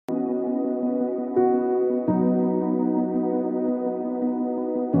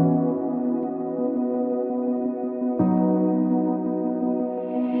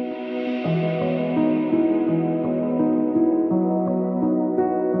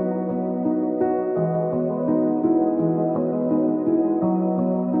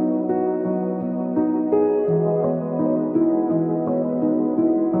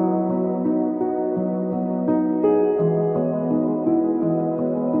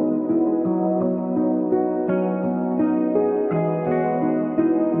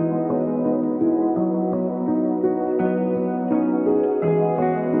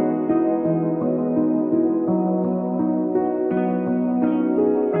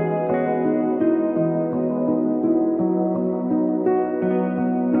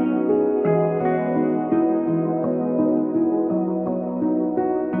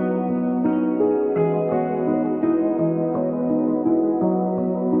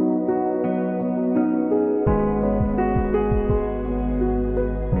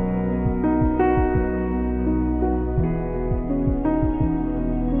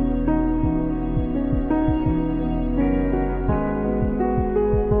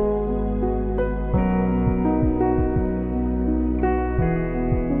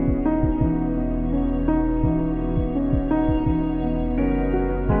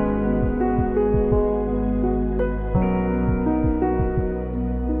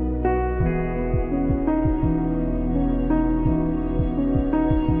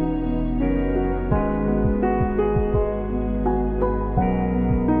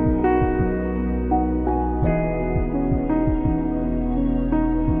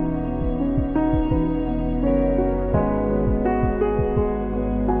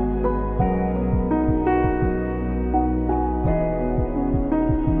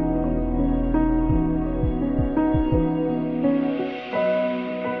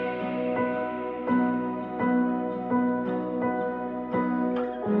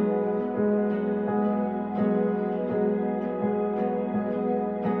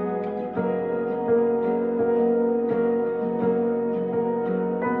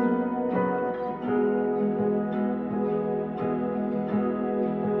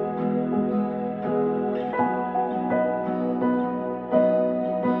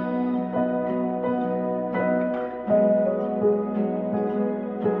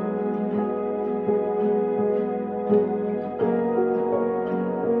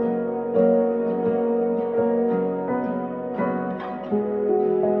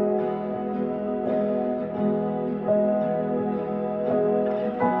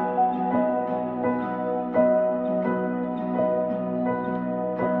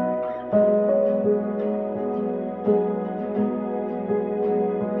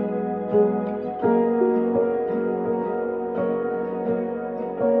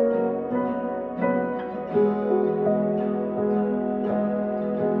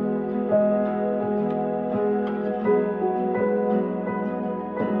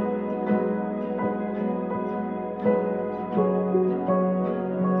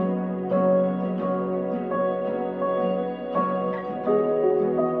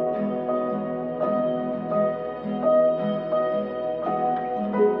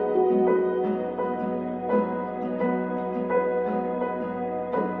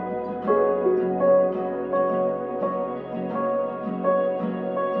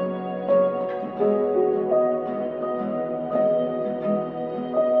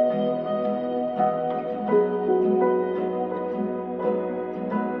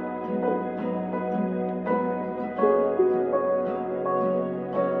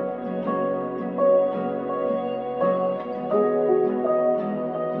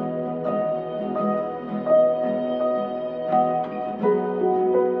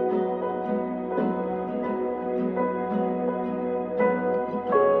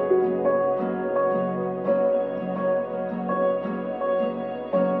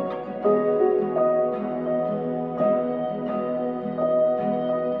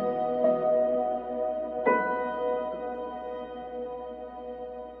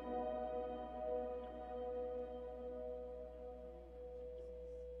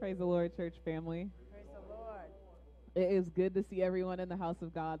Lord, church family. Praise the Lord. It is good to see everyone in the house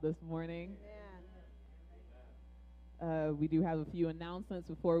of God this morning. We do have a few announcements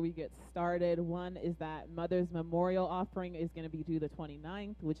before we get started. One is that Mother's Memorial Offering is going to be due the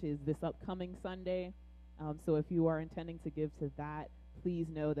 29th, which is this upcoming Sunday. So if you are intending to give to that, please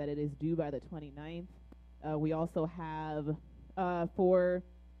know that it is due by the 29th. We also have, for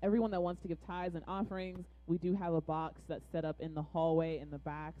everyone that wants to give tithes and offerings, we do have a box that's set up in the hallway in the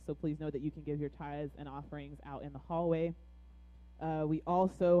back, so please know that you can give your tithes and offerings out in the hallway. We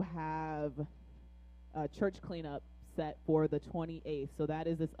also have a church cleanup set for the 28th, so that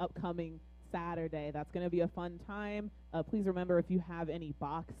is this upcoming Saturday. That's going to be a fun time. Please remember, if you have any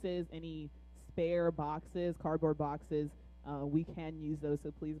boxes, any spare boxes, cardboard boxes, we can use those,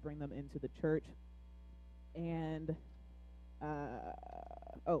 so please bring them into the church. And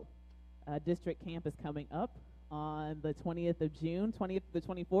district camp is coming up on the 20th of June, 20th to the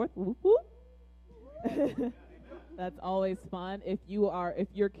 24th. Whoop, whoop. That's always fun. If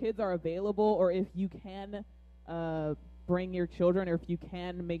your kids are available, or if you can bring your children, or if you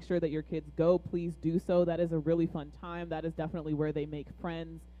can make sure that your kids go, please do so. That is a really fun time. That is definitely where they make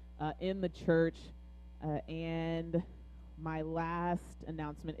friends in the church. And my last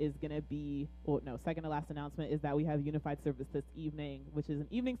announcement is going to be, second to last announcement is that we have Unified Service this evening, which is an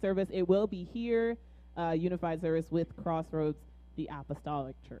evening service. It will be here, Unified Service with Crossroads, the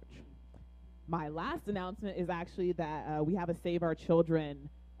Apostolic Church. My last announcement is actually that we have a Save Our Children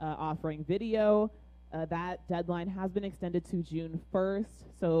offering video. That deadline has been extended to June 1st,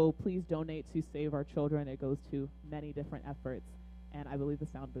 so please donate to Save Our Children. It goes to many different efforts, and I believe the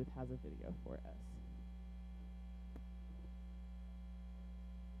sound booth has a video for us.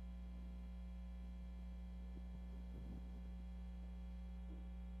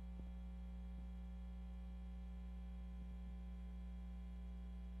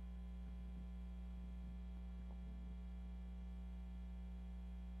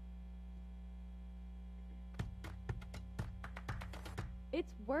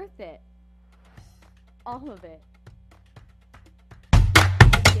 It's worth it. All of it.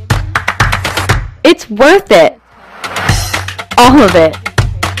 It's worth it. All of it.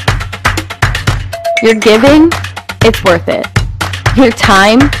 Your giving, it's worth it. Your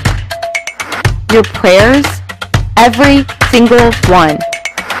time, your prayers, every single one.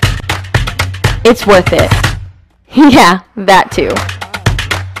 It's worth it. Yeah, that too.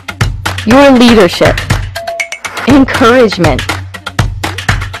 Your leadership, encouragement,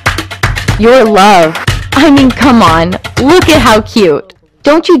 your love. I mean, come on. Look at how cute.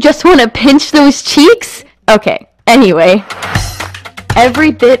 Don't you just want to pinch those cheeks? Okay, anyway. Every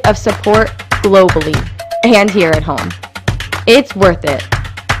bit of support globally and here at home. It's worth it.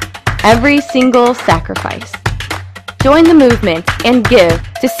 Every single sacrifice. Join the movement and give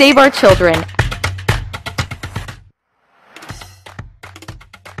to Save Our Children.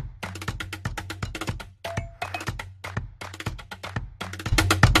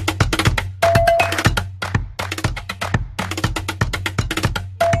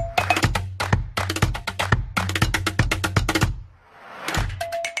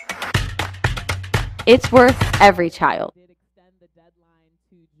 It's worth every child. Did extend the deadline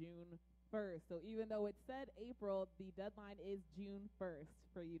to June 1st. So even though it said April, the deadline is June 1st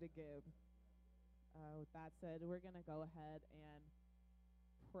for you to give. With that said, we're going to go ahead and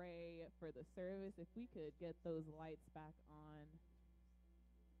pray for the service. If we could get those lights back on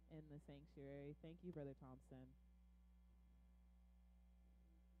in the sanctuary. Thank you, Brother Thompson.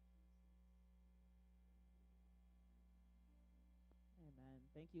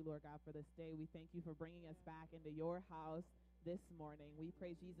 Thank you, Lord God, for this day. We thank you for bringing us back into your house this morning. We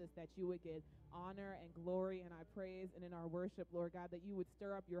pray, Jesus, that you would get honor and glory in our praise and in our worship, Lord God, that you would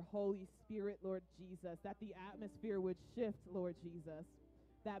stir up your Holy Spirit, Lord Jesus, that the atmosphere would shift, Lord Jesus,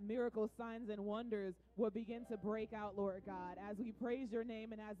 that miracles, signs, and wonders would begin to break out, Lord God, as we praise your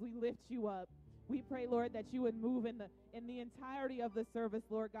name and as we lift you up. We pray, Lord, that you would move in the entirety of the service,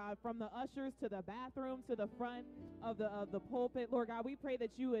 Lord God, from the ushers to the bathroom to the front of the pulpit, Lord God. We pray that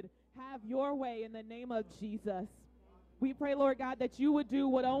you would have your way in the name of Jesus. We pray, Lord God, that you would do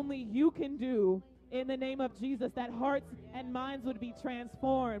what only you can do in the name of Jesus, that hearts and minds would be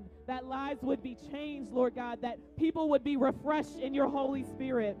transformed, that lives would be changed, Lord God, that people would be refreshed in your Holy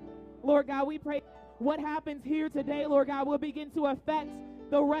Spirit. Lord God, we pray what happens here today, Lord God, will begin to affect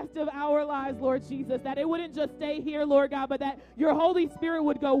the rest of our lives, Lord Jesus, that it wouldn't just stay here, Lord God, but that your Holy Spirit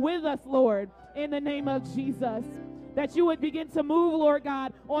would go with us, Lord, in the name of Jesus, that you would begin to move, Lord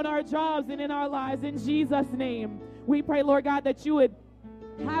God, on our jobs and in our lives, in Jesus' name. We pray, Lord God, that you would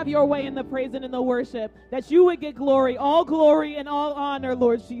Have your way in the praise and in the worship, that you would get glory and all honor,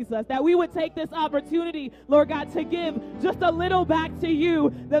 Lord Jesus, that we would take this opportunity, Lord God, to give just a little back to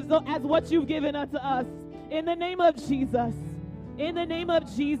you as what you've given unto us. In the name of Jesus. In the name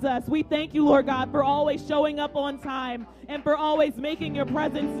of Jesus, we thank you, Lord God, for always showing up on time and for always making your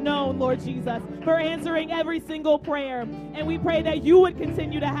presence known, Lord Jesus, for answering every single prayer. And we pray that you would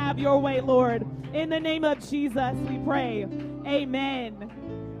continue to have your way, Lord. In the name of Jesus, we pray. Amen.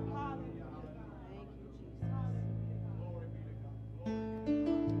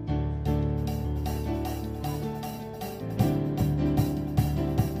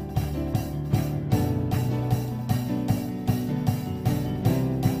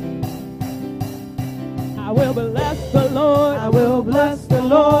 I will bless the Lord. I will bless the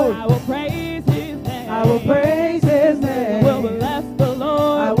Lord. I will praise his name. I will praise his name. I will bless the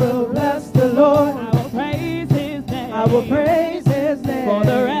Lord. I will bless the Lord. I will praise his name. I will praise his name. For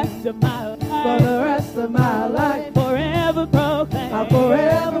the rest of my life. For the rest of my life. Forever proclaim. I'll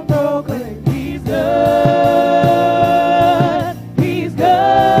forever proclaim. He's good. He's good.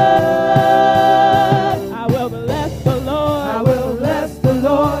 I will bless the Lord. I will bless the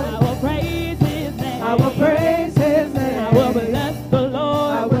Lord. I will praise his name. I will praise his name. I will bless the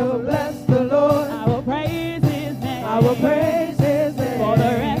Lord. I will bless the Lord. I will praise his name. I will praise his name. For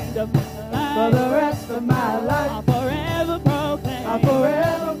the rest of my life. For the rest of my life. I'll forever proclaim. I'll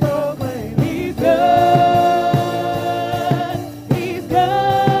forever proclaim. He's good. He's good.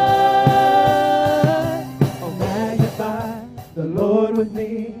 Oh, magnify the Lord with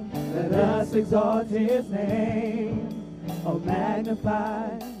me. Let us exalt his name. Oh,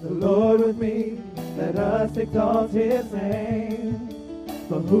 magnify the Lord with me. Let us exalt his name.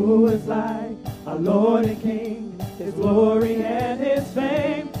 For who is like our Lord and King? His glory and his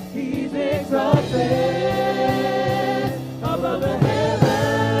fame. He's exalted above the heavens.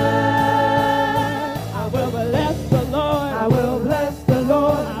 I will bless the Lord. I will bless the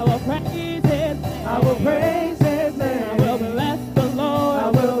Lord. I will praise his name. I will praise his name. I will bless the Lord. I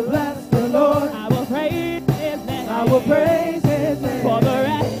will bless the Lord. I will praise his name. I will praise his name. For the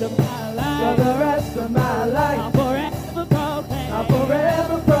rest of my life. For the rest of my life. I'll forever proclaim. I'll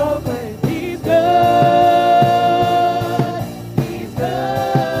forever proclaim. He's good. He's good.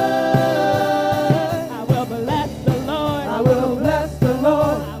 I will bless the Lord. I will bless the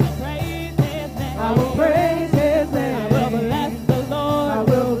Lord. I will praise his name. I will praise his name. I will bless the Lord. I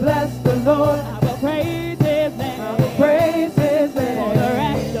will bless the Lord. I will praise his name. I will praise his name. For the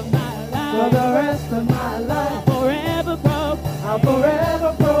rest of my life. For the rest of my I'll life. forever proclaim. I'll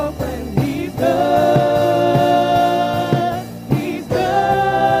forever proclaim. He's good. He's good.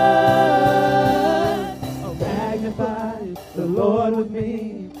 Oh, magnify the Lord with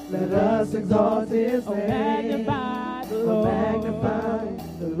me. Let us exalt his Oh, name. magnify the Oh, Lord. magnify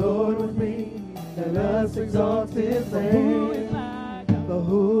the Lord with me. Let us exalt his Who name. is like For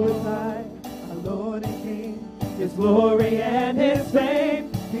who is like our Lord and King? His glory and his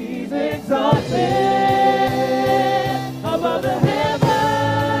fame. He's exalted above the heavens.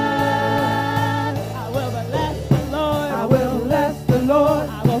 I will bless the Lord. I will bless the Lord.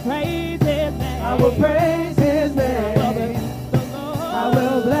 I will praise his name. I will praise his name. I will bless the Lord. I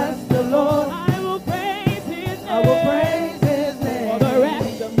will bless the Lord. I will praise his name. I will praise his name. For the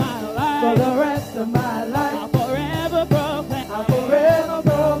rest of my life. For the rest of my I'll life. forever proclaim. I'll forever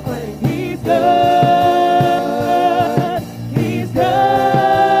proclaim. He's good. He's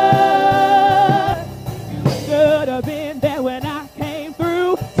good. You should have been there when I came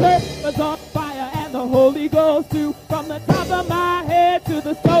through. Church was on fire and the Holy Ghost too. From the top of my head to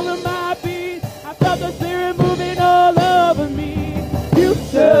the sole of my feet, I felt the Spirit moving all over me. You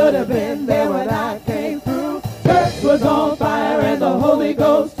Should have been there when I came through. Church was on fire and the Holy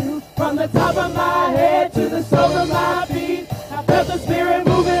Ghost too. From the top of my head to the sole of my feet, I felt the Spirit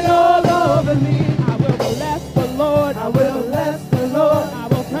moving all over me. I will bless the Lord. I will bless the Lord. I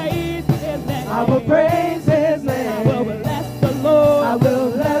will praise his name. I will praise his I will name. bless the Lord. I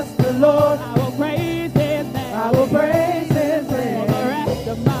will bless the Lord. I will praise his name. I will praise his For the name. rest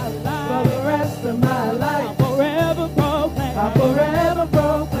of my For life. the rest of my I'll life, forever proclaim. I'll forever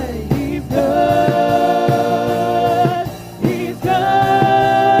proclaim. He's good.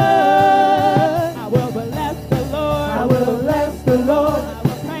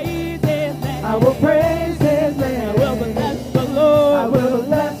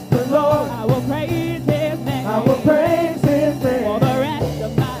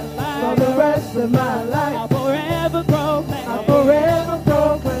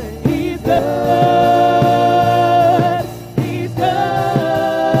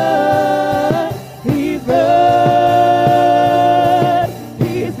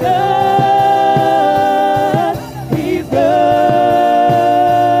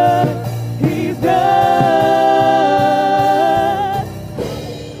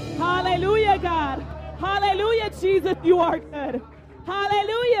 Jesus, you are good.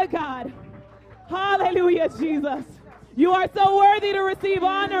 Hallelujah, God. Hallelujah, Jesus. You are so worthy to receive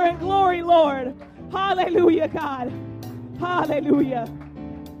honor and glory, Lord. Hallelujah, God. Hallelujah.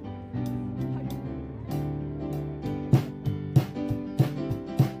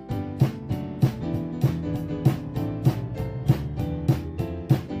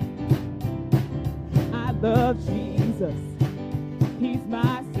 I love Jesus. He's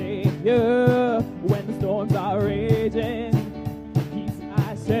my Savior. When the storms are raging, He's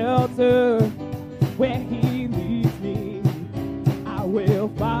my shelter. Where He leads me, I will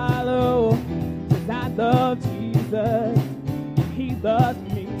follow. 'Cause I love Jesus. He loves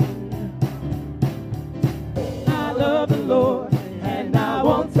me. I love the Lord, and I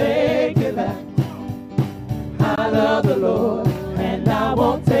won't take it back. I love the Lord, and I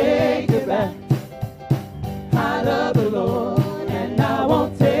won't take it back. I love the Lord, and I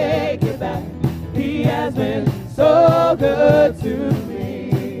won't take it back. He has been so good to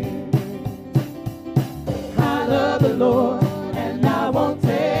me. I love the Lord, and I won't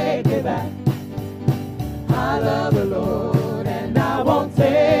take it back. I love the Lord, and I won't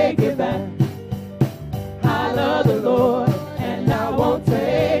take it back. I love the Lord, and I won't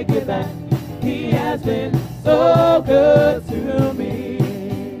take it back. He has been so good to me.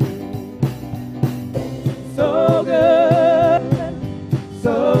 So good,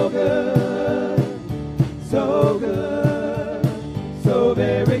 so good, so good, so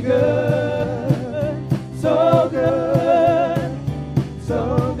very good, so good,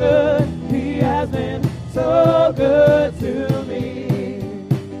 so good. He has been so good to me.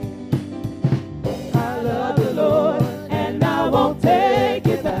 I love the Lord, and I won't take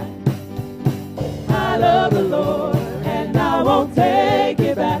it back. I love the Lord, and I won't take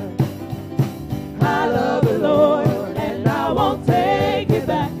it back. I love the Lord, and I won't take it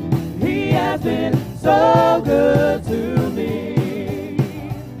back. He has been so good to me.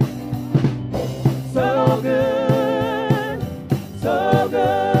 So good, so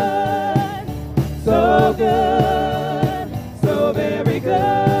good, so good, so very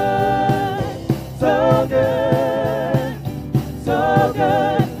good, so good, so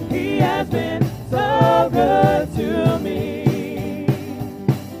good. He has been so good to me.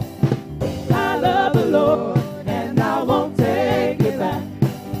 I love the Lord, and I won't take it back.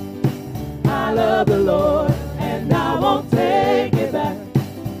 I love the Lord, and I won't take it back.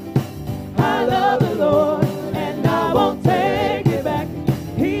 I love the Lord, and I won't take it back.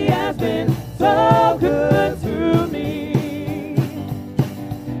 He has been so good to me.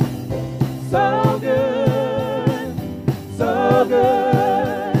 So good, so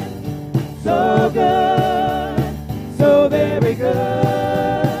good, so good, so very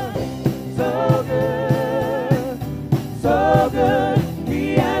good, so good, so good.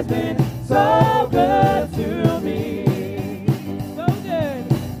 He has been so good to me. So good,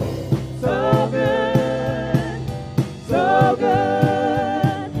 so good, so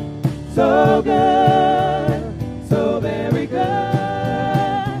good, so good, so very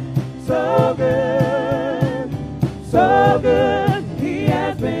good, so good, so good. He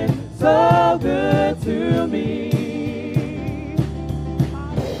has been so good to me.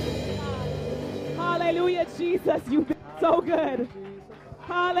 Hallelujah, Jesus, you've been so good.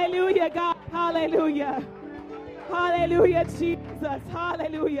 Hallelujah, God. Hallelujah. Hallelujah, Jesus.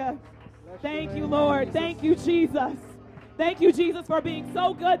 Hallelujah. Thank you, Lord. Thank you, Jesus. Thank you, Jesus, for being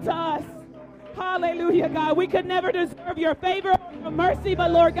so good to us. Hallelujah, God. We could never deserve your favor or mercy,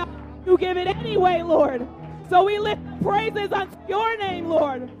 but Lord God, you give it anyway, Lord. So we lift praises unto your name,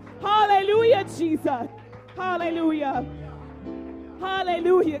 Lord. Hallelujah, Jesus. Hallelujah.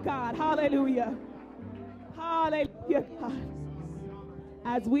 Hallelujah, God. Hallelujah. Hallelujah, God.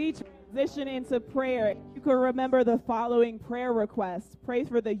 As we transition into prayer, you can remember the following prayer requests. Pray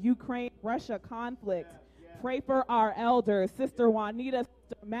for the Ukraine-Russia conflict. Pray for our elders, Sister Juanita,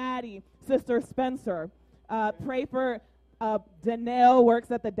 Sister Maddie, Sister Spencer. Pray for Danelle,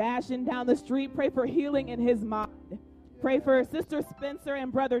 works at the Dash-In down the street. Pray for healing in his mind. Pray for Sister Spencer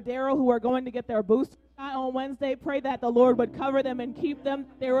and Brother Daryl, who are going to get their booster shot on Wednesday. Pray that the Lord would cover them and keep them.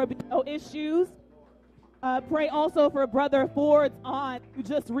 There will be no issues. Pray also for Brother Ford's aunt, who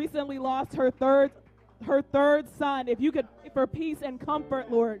just recently lost her third son. If you could pray for peace and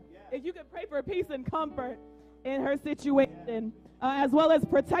comfort, Lord. If you could pray for peace and comfort in her situation, as well as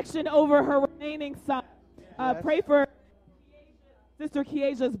protection over her remaining son. Pray for Sister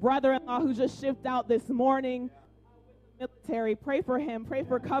Kieja's brother-in-law, who just shipped out this morning with the military. Pray for him. Pray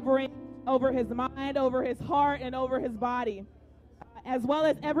for covering over his mind, over his heart, and over his body. as well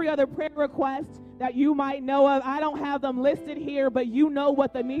as every other prayer request that you might know of. I don't have them listed here, but you know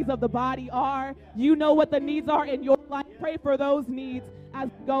what the needs of the body are. You know what the needs are in your life. Pray for those needs as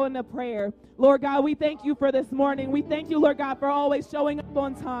we go into prayer. Lord God, we thank you for this morning. We thank you, Lord God, for always showing up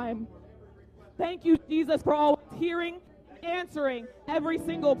on time. Thank you, Jesus, for always hearing, answering every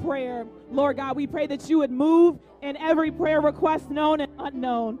single prayer. Lord God, we pray that you would move in every prayer request known and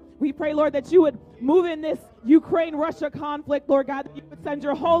unknown. We pray, Lord, that you would move in this Ukraine-Russia conflict, Lord God, that you would send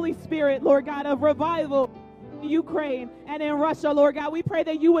your Holy Spirit, Lord God, of revival in Ukraine and in Russia, Lord God. We pray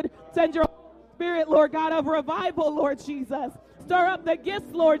that you would send your Spirit, Lord God, of revival, Lord Jesus. Stir up the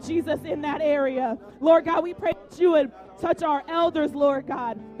gifts, Lord Jesus, in that area. Lord God, we pray that you would touch our elders, Lord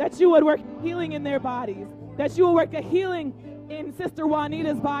God, that you would work healing in their bodies, that you would work a healing in Sister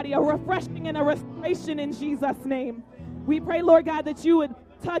Juanita's body, a refreshing and a restoration in Jesus' name. We pray, Lord God, that you would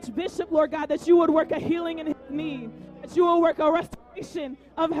touch Bishop, Lord God, that you would work a healing in his knee, that you would work a restoration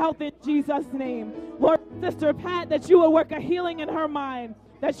of health in Jesus' name. Lord, Sister Pat, that you would work a healing in her mind,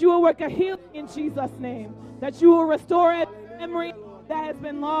 that you will work a healing in Jesus' name, that you will restore every memory that has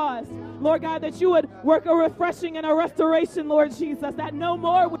been lost. Lord God, that you would work a refreshing and a restoration, Lord Jesus, that no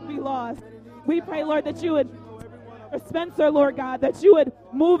more would be lost. We pray, Lord, that you would, for Spencer, Lord God, that you would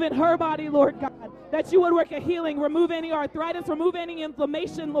move in her body, Lord God, that you would work a healing, remove any arthritis, remove any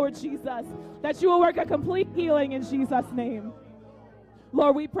inflammation, Lord Jesus, that you will work a complete healing in Jesus' name.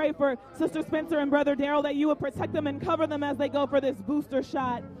 Lord, we pray for Sister Spencer and Brother Daryl, that you would protect them and cover them as they go for this booster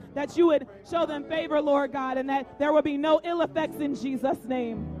shot, that you would show them favor, Lord God, and that there will be no ill effects in Jesus'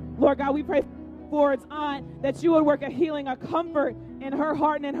 name. Lord God, we pray for its aunt, that you would work a healing, a comfort in her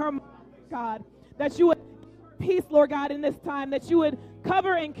heart and in her mind, God, that you would peace, Lord God, in this time, that you would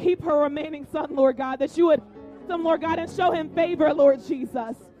cover and keep her remaining son, Lord God, that you would them, Lord God, and show him favor, Lord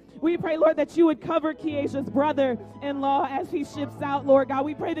Jesus. We pray, Lord, that you would cover Keisha's brother-in-law as he ships out, Lord God.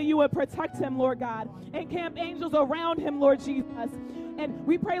 We pray that you would protect him, Lord God, and camp angels around him, Lord Jesus. And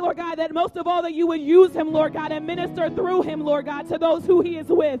we pray, Lord God, that most of all that you would use him, Lord God, and minister through him, Lord God, to those who he is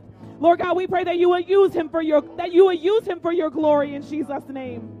with. Lord God, we pray that you would use him for your glory in Jesus'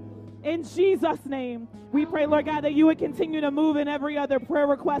 name. In Jesus' name, we pray, Lord God, that you would continue to move in every other prayer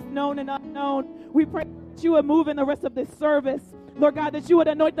request, known and unknown. We pray that you would move in the rest of this service. Lord God, that you would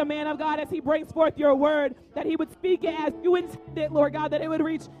anoint the man of God as he brings forth your word, that he would speak it as you intended, Lord God, that it would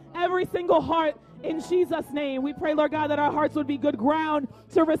reach every single heart in Jesus' name. We pray, Lord God, that our hearts would be good ground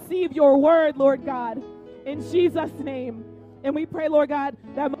to receive your word, Lord God, in Jesus' name. And we pray, Lord God,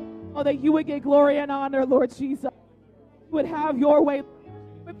 that you would get glory and honor, Lord Jesus. You would have your way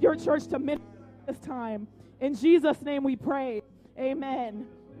with your church to minister this time. In Jesus' name we pray. Amen.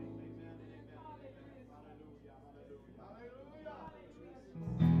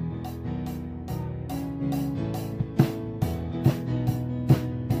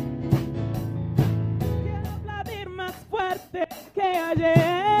 Quiero aplaudir más fuerte que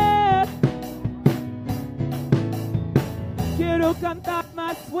ayer. Quiero cantar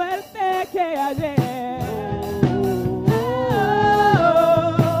más fuerte que ayer.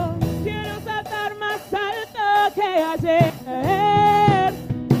 Quiero saltar más alto que ayer.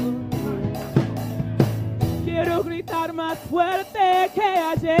 Quiero gritar más fuerte que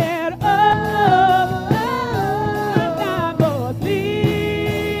ayer. Estamos libres,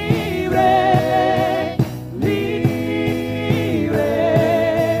 libres,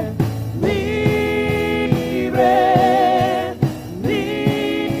 libres, libres.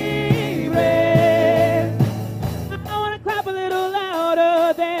 I want to clap a little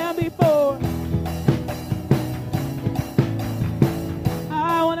louder than before.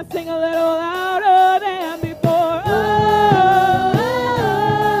 I want to sing a little louder than before.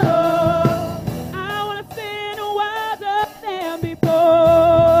 I want to sing wilder than before.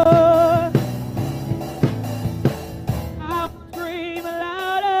 I want to scream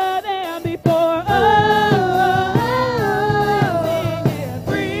louder than before. Singing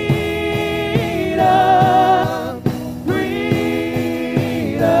freedom, freedom,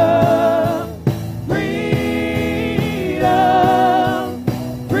 freedom,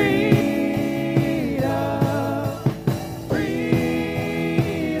 freedom.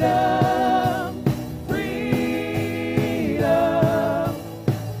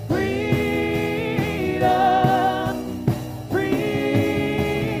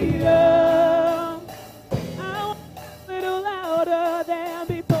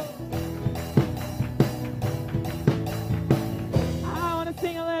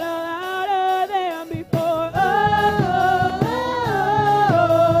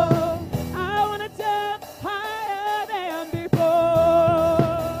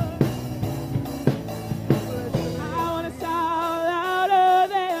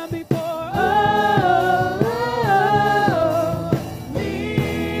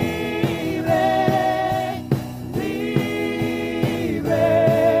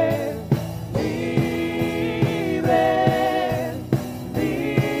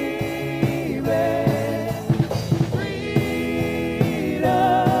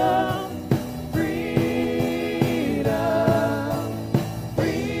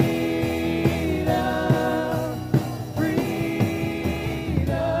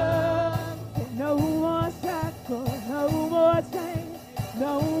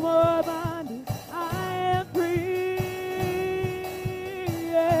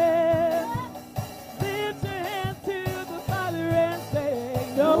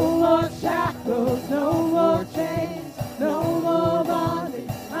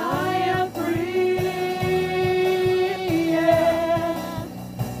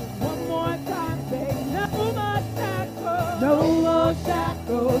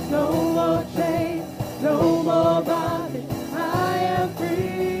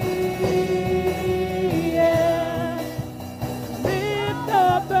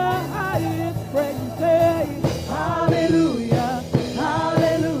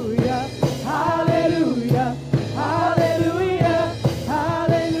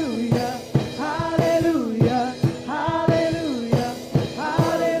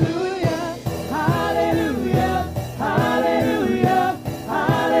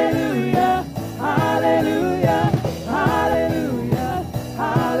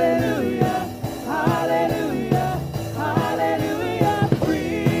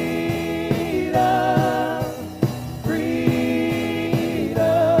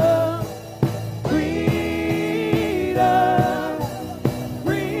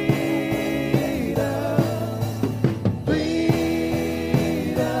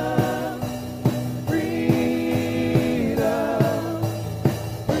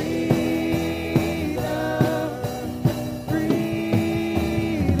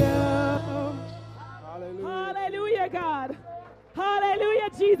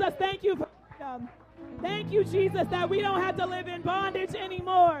 Jesus, thank you for freedom. Thank you, Jesus, that we don't have to live in bondage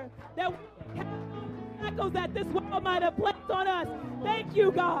anymore. That we have shackles that this world might have placed on us. Thank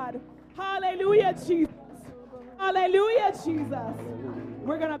you, God. Hallelujah, Jesus. Hallelujah, Jesus.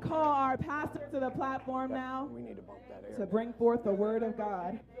 We're going to call our pastor to the platform now to bring forth the word of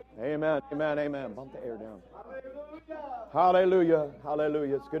God. Amen, amen, amen. Bump the air down. Hallelujah,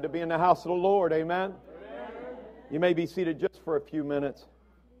 hallelujah. It's good to be in the house of the Lord, amen. You may be seated just for a few minutes.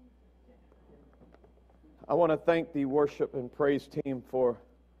 I want to thank the worship and praise team for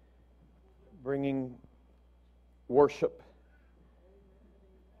bringing worship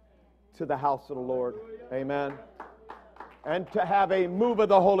to the house of the Lord, amen. And to have a move of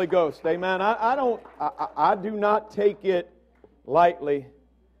the Holy Ghost, amen. I do not take it lightly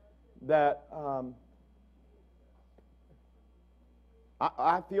that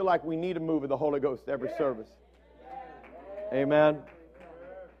I feel like we need a move of the Holy Ghost every service, amen.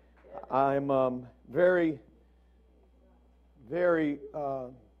 I'm very, very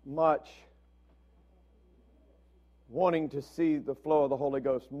much wanting to see the flow of the Holy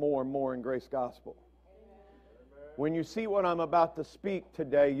Ghost more and more in Grace Gospel. When you see what I'm about to speak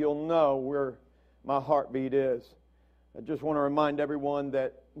today, you'll know where my heartbeat is. I just want to remind everyone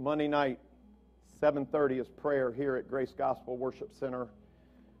that Monday night, 7:30 is prayer here at Grace Gospel Worship Center.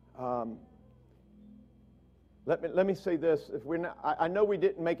 Let me say this: if we're not, I know we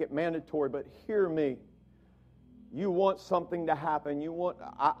didn't make it mandatory, but hear me. You want something to happen. You want.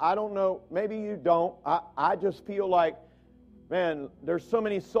 I don't know. Maybe you don't. I just feel like, man, there's so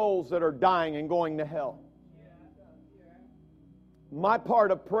many souls that are dying and going to hell. My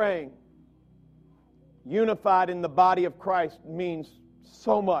part of praying, unified in the body of Christ, means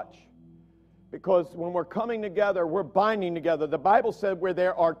so much. Because when we're coming together, we're binding together. The Bible said where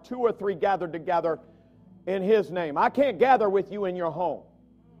there are 2 or 3 gathered together in His name. I can't gather with you in your home.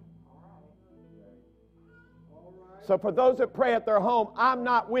 So for those that pray at their home, I'm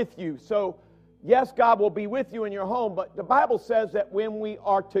not with you. So yes, God will be with you in your home, but the Bible says that when we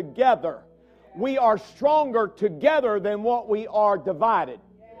are together, we are stronger together than what we are divided.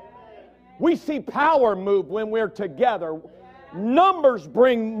 We see power move when we're together. Numbers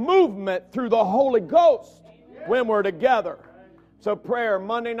bring movement through the Holy Ghost when we're together. So prayer,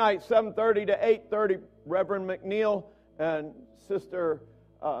 Monday night, 7:30 to 8:30, Reverend McNeil and Sister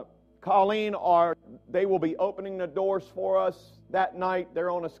Colleen they will be opening the doors for us that night.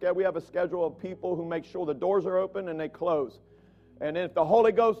 They're on a schedule. We have a schedule of people who make sure the doors are open and they close. And if the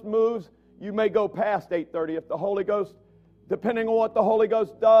Holy Ghost moves, you may go past 8:30. If the Holy Ghost, depending on what the Holy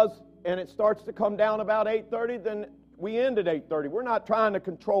Ghost does, and it starts to come down about 8:30, then we end at 8:30. We're not trying to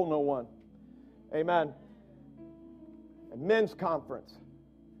control no one. Amen. A men's conference.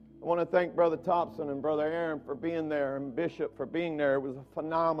 I want to thank Brother Thompson and Brother Aaron for being there and Bishop for being there. It was a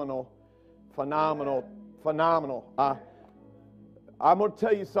phenomenal. I'm going to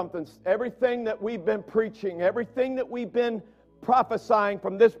tell you something. Everything that we've been preaching, everything that we've been prophesying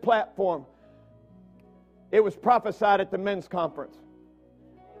from this platform, it was prophesied at the men's conference.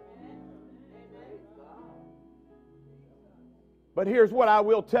 But here's what I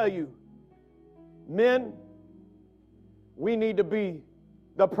will tell you. Men, we need to be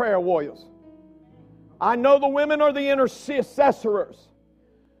the prayer warriors. I know the women are the intercessors,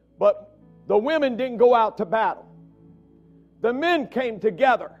 but the women didn't go out to battle. The men came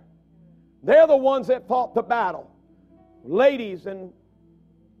together. They're the ones that fought the battle. Ladies and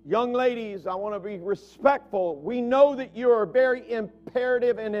young ladies, I want to be respectful. We know that you are very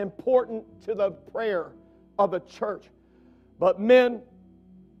imperative and important to the prayer of the church. But men,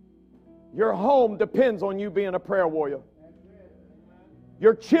 your home depends on you being a prayer warrior.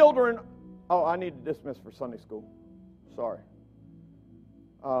 Your children, I need to dismiss for Sunday school. Sorry.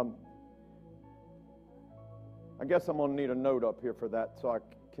 I guess I'm going to need a note up here for that so I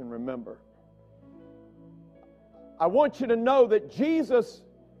can remember. I want you to know that Jesus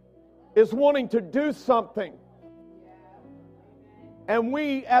is wanting to do something. And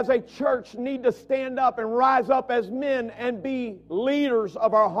we as a church need to stand up and rise up as men and be leaders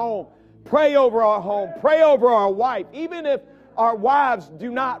of our home. Pray over our home. Pray over our wife. Even if our wives do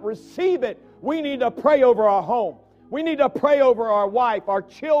not receive it, we need to pray over our home. We need to pray over our wife, our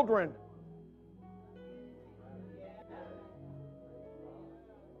children.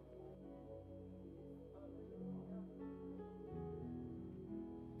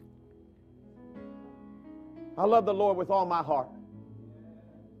 I love the Lord with all my heart.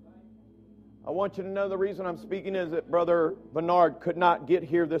 I want you to know the reason I'm speaking is that Brother Bernard could not get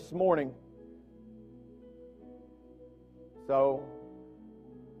here this morning. So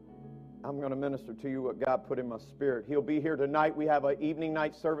I'm going to minister to you what God put in my spirit. He'll be here tonight. We have an evening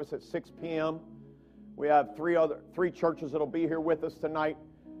night service at 6 p.m. We have three churches that'll be here with us tonight.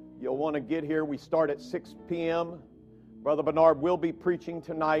 You'll want to get here. We start at 6 p.m. Brother Bernard will be preaching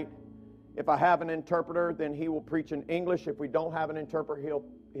tonight. If I have an interpreter, then he will preach in English. If we don't have an interpreter,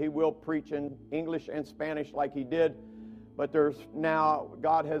 he will preach in English and Spanish like he did. But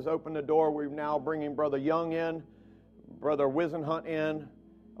God has opened the door. We're now bringing Brother Young in, Brother Wisenhunt in,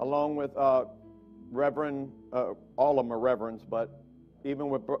 along with Reverend, all of them are reverends, but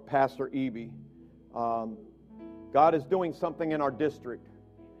even with Pastor Eby. God is doing something in our district.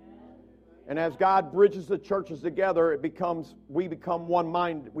 And as God bridges the churches together, we become one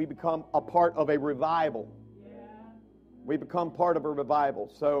mind. We become a part of a revival. We become part of a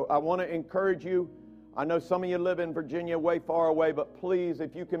revival. So I want to encourage you. I know some of you live in Virginia way far away, but please,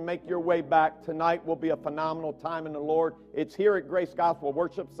 if you can make your way back, tonight will be a phenomenal time in the Lord. It's here at Grace Gospel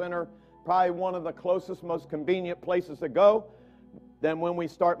Worship Center, probably one of the closest, most convenient places to go. Then when we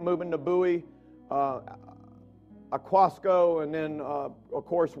start moving to Bowie, Aquasco, and then, of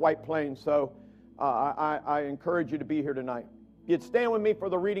course, White Plains. So I encourage you to be here tonight. You'd stand with me for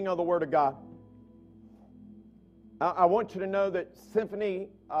the reading of the Word of God. I want you to know that Symphony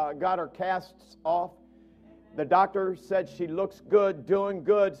got her casts off. The doctor said she looks good, doing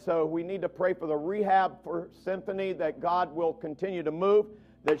good, so we need to pray for the rehab for Symphony, that God will continue to move,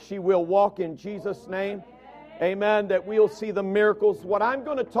 that she will walk in Jesus' name. Amen, that we'll see the miracles. What I'm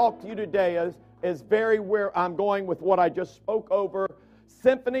going to talk to you today is very where I'm going with what I just spoke over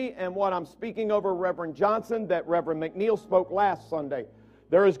Symphony and what I'm speaking over Reverend Johnson, that Reverend McNeil spoke last Sunday.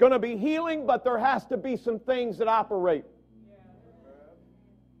 There is going to be healing, but there has to be some things that operate.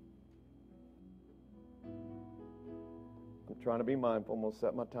 I'm trying to be mindful. I'm going to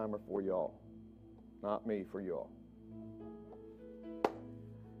set my timer for y'all. Not me, for y'all.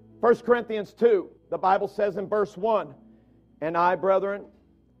 1 Corinthians 2, the Bible says in verse 1, "And I, brethren,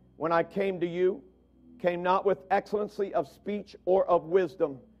 when I came to you, came not with excellency of speech or of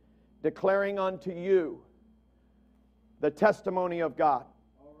wisdom, declaring unto you the testimony of God.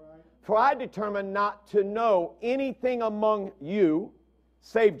 For I determined not to know anything among you,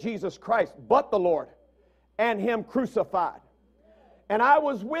 save Jesus Christ, but the Lord, and Him crucified. And I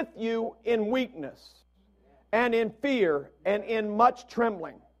was with you in weakness, and in fear, and in much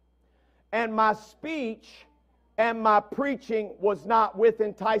trembling. And my speech and my preaching was not with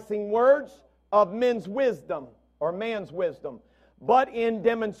enticing words of men's wisdom, or man's wisdom, but in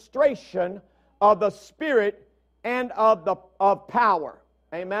demonstration of the Spirit and of power."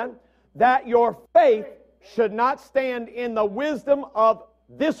 Amen. "That your faith should not stand in the wisdom of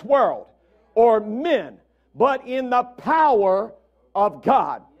this world or men, but in the power of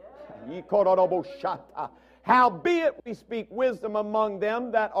God. Howbeit we speak wisdom among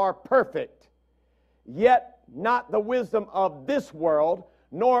them that are perfect, yet not the wisdom of this world,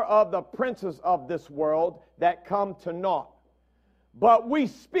 nor of the princes of this world that come to naught. But we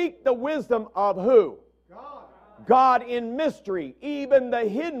speak the wisdom of" who? God in mystery, even the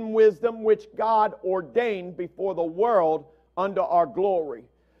hidden wisdom which God ordained before the world unto our glory.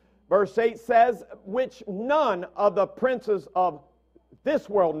 Verse 8 says, "Which none of the princes of this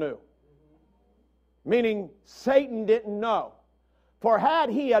world knew." Meaning Satan didn't know. For had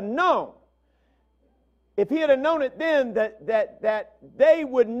he had known, if he had known it then, that they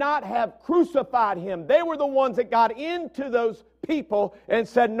would not have crucified him. They were the ones that got into those people and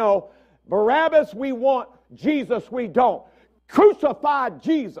said, "No, Barabbas we want, Jesus we don't. Crucify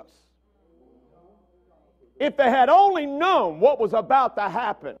Jesus." If they had only known what was about to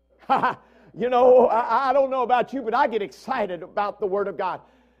happen. You know, I don't know about you, but I get excited about the Word of God.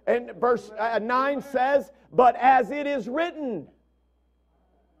 And verse 9 says, "But as it is written,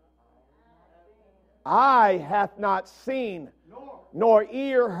 eye hath not seen, nor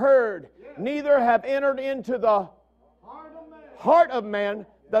ear heard, neither have entered into the heart of man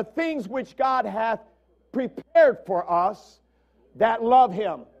the things which God hath prepared for us that love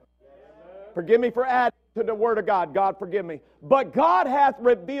Him." Forgive me for adding to the Word of God. God, forgive me. "But God hath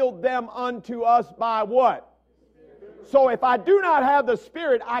revealed them unto us by" what? So if I do not have the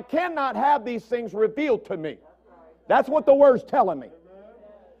Spirit, I cannot have these things revealed to me. That's what the Word's telling me.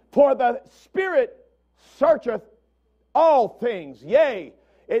 "For the Spirit searcheth all things, yea,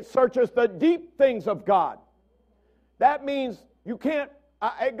 it searcheth the deep things of God." That means you can't,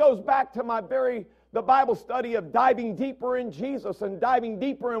 it goes back to the Bible study of diving deeper in Jesus and diving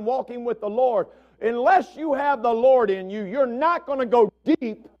deeper and walking with the Lord. Unless you have the Lord in you, you're not going to go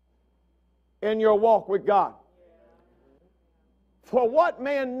deep in your walk with God. "For what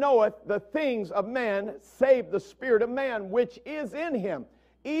man knoweth the things of man, save the Spirit of man, which is in him?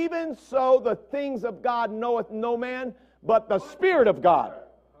 Even so, the things of God knoweth no man, but the Spirit of God.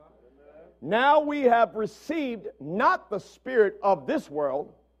 Now we have received not the spirit of this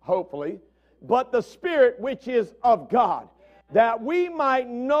world, hopefully, but the Spirit which is of God, that we might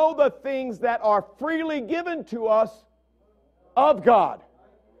know the things that are freely given to us of God.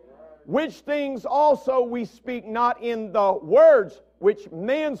 Which things also we speak not in the words which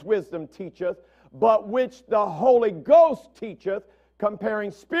man's wisdom teacheth, but which the Holy Ghost teacheth,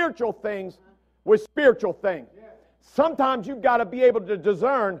 comparing spiritual things with spiritual things. Sometimes you've got to be able to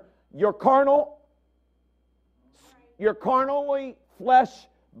discern your carnally flesh,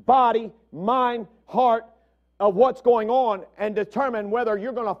 body, mind, heart of what's going on, and determine whether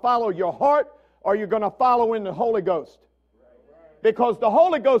you're going to follow your heart or you're going to follow in the Holy Ghost. Because the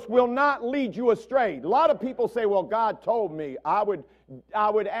Holy Ghost will not lead you astray. A lot of people say, well, God told me. I would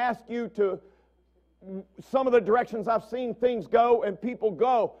ask you to, some of the directions I've seen things go and people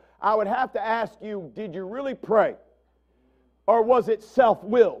go, I would have to ask you, did you really pray? Or was it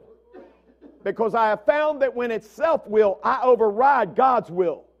self-will? Because I have found that when it's self-will, I override God's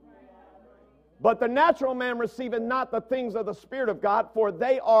will. But the natural man receiveth not the things of the Spirit of God, for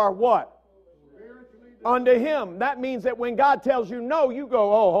they are what? Unto him. That means that when God tells you no, you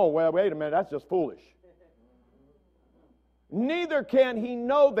go, oh, well, wait a minute, that's just foolish. Neither can he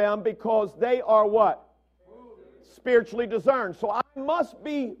know them because they are what? Spiritually discerned. So I must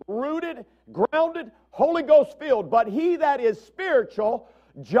be rooted, grounded, Holy Ghost filled. But he that is spiritual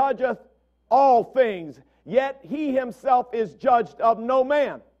judgeth all things, yet he himself is judged of no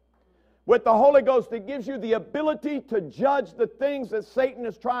man. With the Holy Ghost, it gives you the ability to judge the things that Satan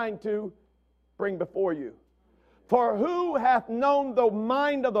is trying to bring before you. For who hath known the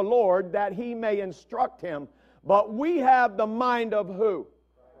mind of the Lord that he may instruct him? But we have the mind of who?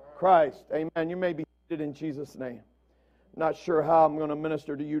 Christ. Amen. You may be seated in Jesus' name. Not sure how I'm going to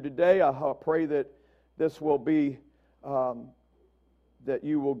minister to you today. I pray that this will be, that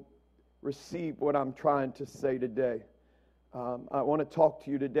you will receive what I'm trying to say today. I want to talk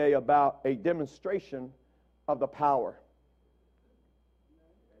to you today about a demonstration of the power.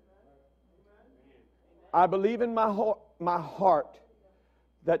 I believe in my heart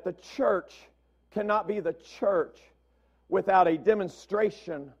that the church cannot be the church without a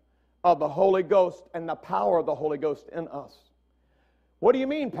demonstration of the Holy Ghost and the power of the Holy Ghost in us. What do you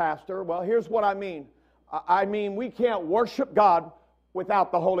mean, Pastor? Well, here's what I mean. I mean we can't worship God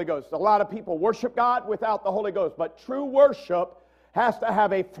without the Holy Ghost. A lot of people worship God without the Holy Ghost, but true worship has to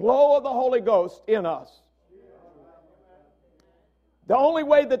have a flow of the Holy Ghost in us. The only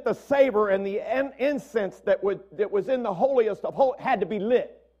way that the savor and the incense that was in the holiest of holies had to be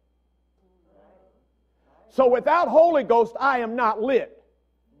lit. So without Holy Ghost, I am not lit.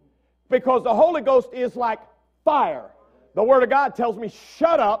 Because the Holy Ghost is like fire. The Word of God tells me,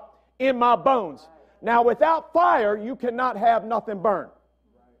 shut up in my bones. Now without fire, you cannot have nothing burn.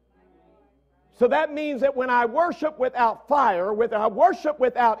 So that means that when I worship without fire, when I worship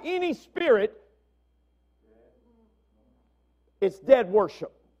without any spirit, it's dead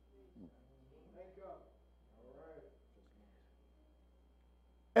worship.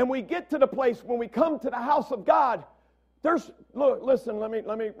 And we get to the place when we come to the house of God, look, listen, let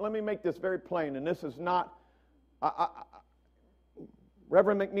me make this very plain, and this is not,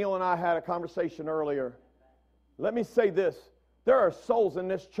 Reverend McNeil and I had a conversation earlier. Let me say this, there are souls in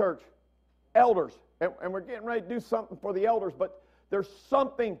this church, elders, and we're getting ready to do something for the elders, but there's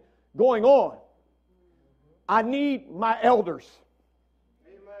something going on. I need my elders.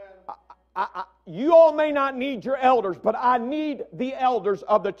 You all may not need your elders, but I need the elders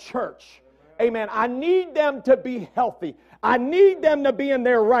of the church. Amen. I need them to be healthy. I need them to be in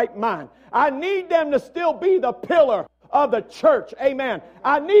their right mind. I need them to still be the pillar of the church. Amen.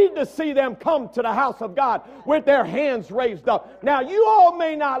 I need to see them come to the house of God with their hands raised up. Now, you all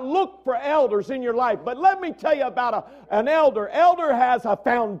may not look for elders in your life, but let me tell you about an elder. Elder has a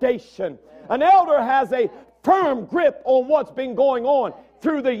foundation. An elder has a firm grip on what's been going on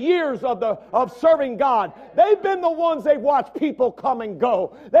through the years of serving God. They've been the ones they've watched people come and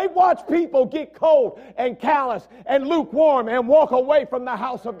go. They've watched people get cold and callous and lukewarm and walk away from the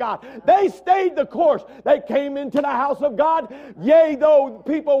house of God. They stayed the course. They came into the house of God. Yea, though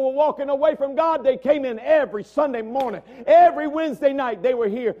people were walking away from God, they came in every Sunday morning. Every Wednesday night they were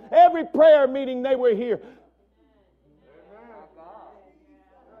here. Every prayer meeting they were here.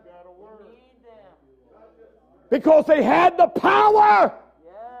 Because they had the power.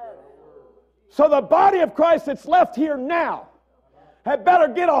 So the body of Christ that's left here now had better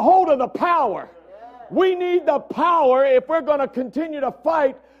get a hold of the power. We need the power if we're going to continue to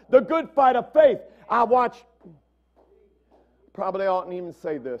fight the good fight of faith. I watch Probably oughtn't even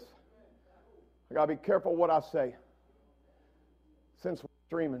say this. I got to be careful what I say since we're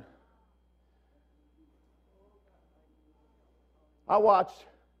streaming. I watched,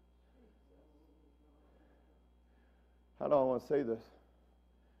 how do I want to say this?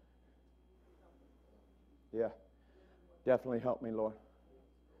 Yeah, definitely help me, Lord.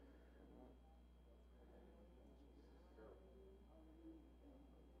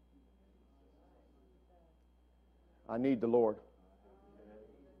 I need the Lord.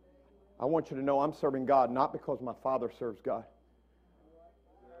 I want you to know I'm serving God not because my Father serves God.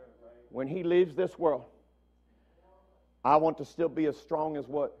 When He leaves this world, I want to still be as strong as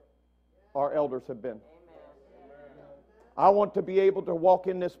what our elders have been. I want to be able to walk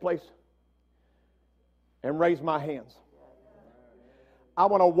in this place and raise my hands. I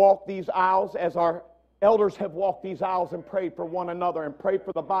want to walk these aisles as our elders have walked these aisles and prayed for one another and prayed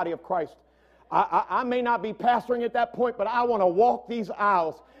for the body of Christ. I may not be pastoring at that point, but I want to walk these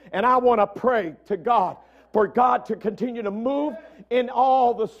aisles and I want to pray to God for God to continue to move in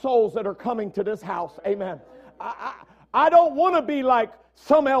all the souls that are coming to this house. Amen. I don't want to be like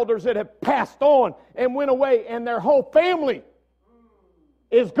some elders that have passed on and went away and their whole family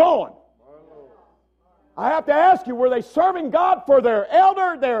is gone. I have to ask you, were they serving God for their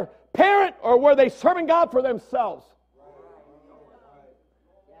elder, their parent, or were they serving God for themselves?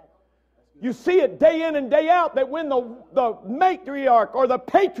 You see it day in and day out that when the matriarch or the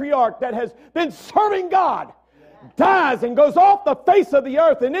patriarch that has been serving God dies and goes off the face of the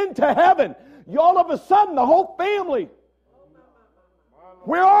earth and into heaven, all of a sudden the whole family,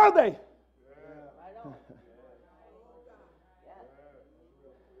 where are they?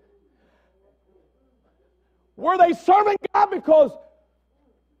 Were they serving God because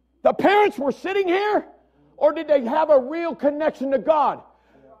the parents were sitting here? Or did they have a real connection to God?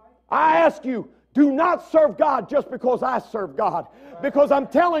 I ask you, do not serve God just because I serve God. Because I'm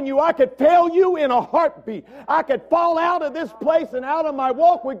telling you, I could fail you in a heartbeat. I could fall out of this place and out of my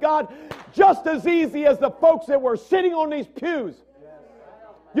walk with God just as easy as the folks that were sitting on these pews.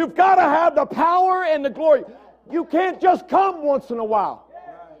 You've got to have the power and the glory. You can't just come once in a while.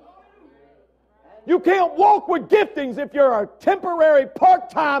 You can't walk with giftings if you're a temporary,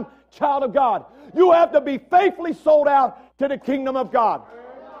 part-time child of God. You have to be faithfully sold out to the kingdom of God.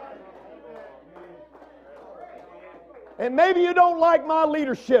 And maybe you don't like my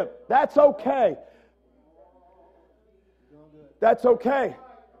leadership. That's okay. That's okay.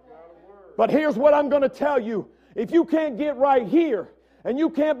 But here's what I'm going to tell you. If you can't get right here and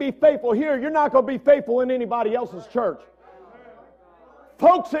you can't be faithful here, you're not going to be faithful in anybody else's church.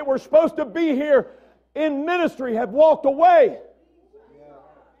 Folks that were supposed to be here in ministry have walked away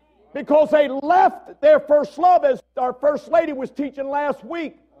because they left their first love, as our First Lady was teaching last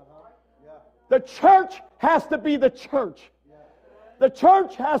week. The church has to be the church. The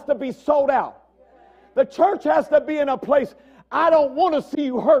church has to be sold out. The church has to be in a place, I don't want to see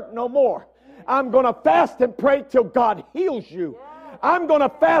you hurt no more. I'm going to fast and pray till God heals you. I'm going to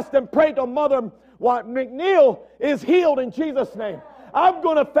fast and pray till Mother McNeil is healed in Jesus' name. I'm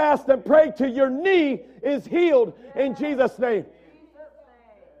going to fast and pray till your knee is healed in Jesus' name.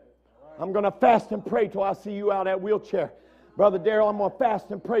 I'm going to fast and pray till I see you out of that wheelchair. Brother Darrell, I'm going to fast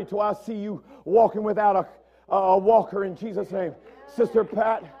and pray till I see you walking without a walker in Jesus' name. Sister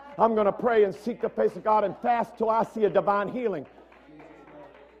Pat, I'm going to pray and seek the face of God and fast till I see a divine healing.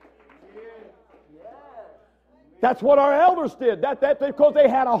 That's what our elders did. That's because they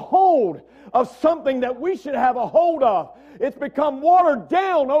had a hold of something that we should have a hold of. It's become watered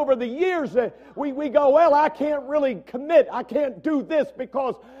down over the years that we go, well, I can't really commit. I can't do this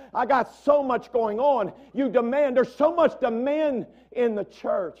because I got so much going on. There's so much demand in the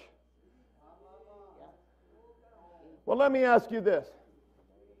church. Well, let me ask you this.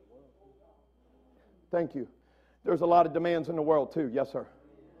 Thank you. There's a lot of demands in the world too. Yes, sir.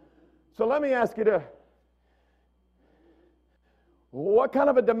 So let me ask you this. What kind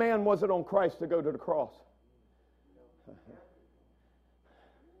of a demand was it on Christ to go to the cross?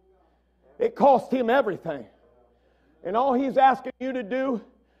 It cost him everything. And all he's asking you to do,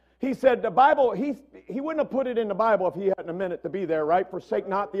 he said the Bible, he wouldn't have put it in the Bible if he hadn't a minute to be there, right? Forsake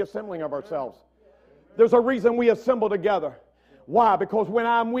not the assembling of ourselves. There's a reason we assemble together. Why? Because when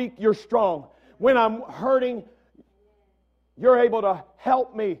I'm weak, you're strong. When I'm hurting, you're able to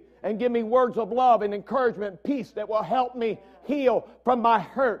help me and give me words of love and encouragement and peace that will help me heal from my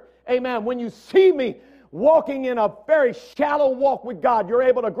hurt. Amen. When you see me walking in a very shallow walk with God, you're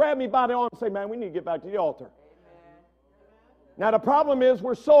able to grab me by the arm and say, man, we need to get back to the altar. Amen. Now the problem is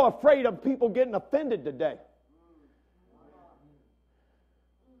we're so afraid of people getting offended today.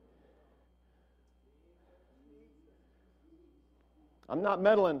 I'm not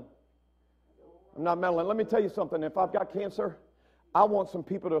meddling. I'm not meddling. Let me tell you something. If I've got cancer, I want some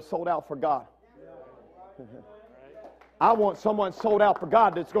people that are sold out for God. I want someone sold out for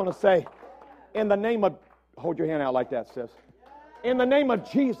God that's going to say, in the name of, hold your hand out like that, sis. In the name of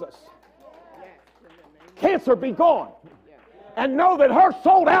Jesus, cancer be gone. And know that her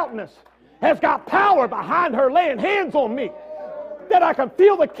sold outness has got power behind her laying hands on me. That I can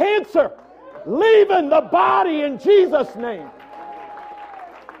feel the cancer leaving the body in Jesus' name.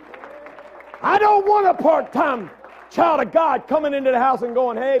 I don't want a part-time child of God coming into the house and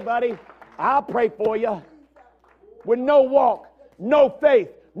going, hey, buddy, I'll pray for you. With no walk, no faith,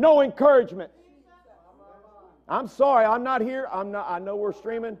 no encouragement. I'm sorry, I'm not here. I know we're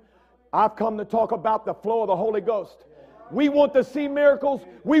streaming. I've come to talk about the flow of the Holy Ghost. We want to see miracles.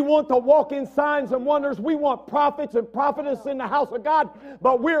 We want to walk in signs and wonders. We want prophets and prophetess in the house of God.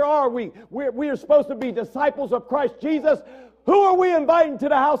 But where are we? We are supposed to be disciples of Christ Jesus. Who are we inviting to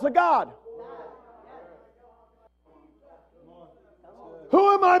the house of God?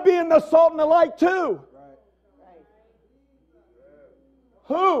 Who am I being the salt and the light to?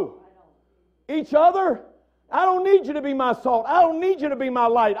 Who? Each other? I don't need you to be my salt. I don't need you to be my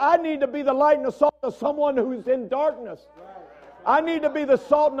light. I need to be the light and the salt to someone who's in darkness. I need to be the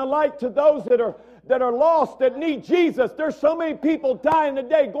salt and the light to those that are lost, that need Jesus. There's so many people dying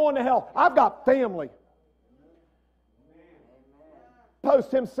today going to hell. I've got family.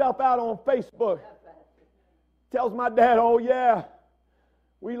 Posts himself out on Facebook. Tells my dad, oh yeah,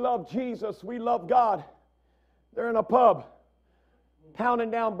 we love Jesus. We love God. They're in a pub, pounding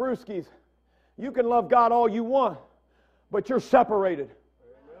down brewskis. You can love God all you want, but you're separated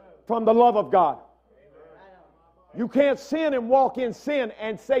from the love of God. You can't sin and walk in sin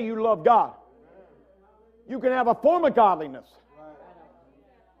and say you love God. You can have a form of godliness,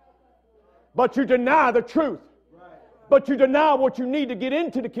 but you deny the truth. But you deny what you need to get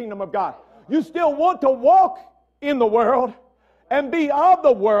into the kingdom of God. You still want to walk in the world and be of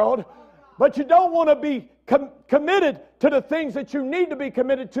the world, but you don't want to be committed to the things that you need to be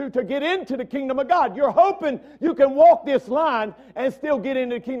committed to get into the kingdom of God. You're hoping you can walk this line and still get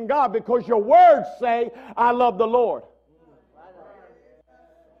into the kingdom of God because your words say, I love the Lord.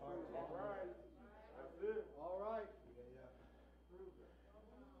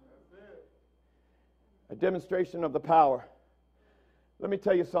 A demonstration of the power. Let me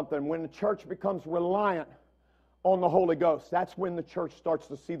tell you something. When the church becomes reliant on the Holy Ghost, that's when the church starts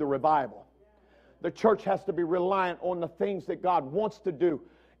to see the revival. The church has to be reliant on the things that God wants to do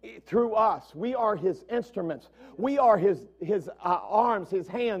through us. We are His instruments. We are His arms, His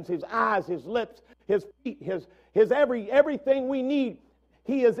hands, His eyes, His lips, His feet, His everything we need.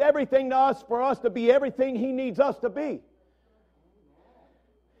 He is everything to us for us to be everything He needs us to be.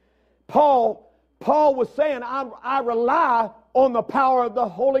 Paul was saying, I rely on the power of the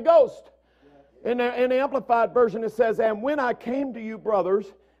Holy Ghost. In the Amplified Version it says, and when I came to you, brothers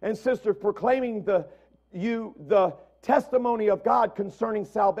and sisters, proclaiming the testimony of God concerning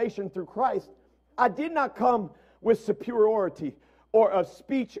salvation through Christ, I did not come with superiority or of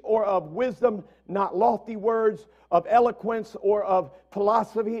speech or of wisdom, not lofty words of eloquence or of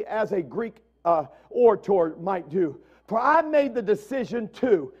philosophy as a Greek orator might do. For I made the decision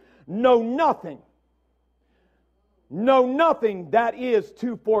to know nothing, that is,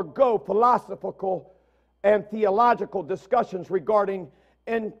 to forego philosophical and theological discussions regarding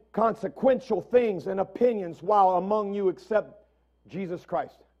inconsequential things and opinions while among you except Jesus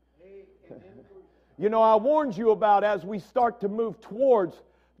Christ. You know, I warned you about as we start to move towards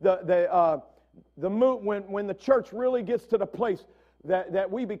the move when the church really gets to the place that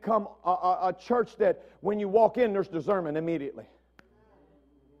we become a church that when you walk in there's discernment immediately.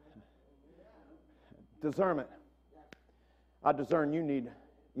 Discernment. I discern you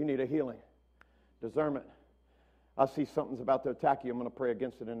need a healing. Discernment. I see something's about to attack you. I'm going to pray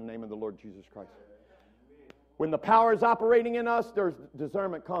against it in the name of the Lord Jesus Christ. When the power is operating in us, there's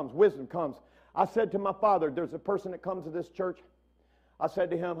discernment comes, wisdom comes. I said to my father, there's a person that comes to this church. I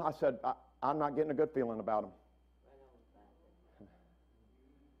said to him, I'm not getting a good feeling about him.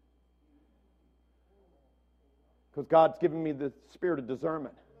 Because God's given me the spirit of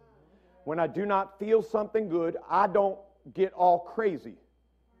discernment. When I do not feel something good, I don't get all crazy.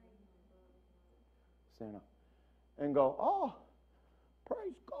 Stand up. And go, oh,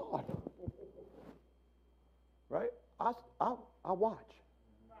 praise God. Right? I watch.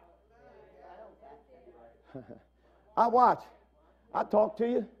 I watch. I talk to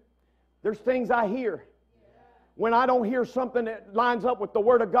you. There's things I hear. When I don't hear something that lines up with the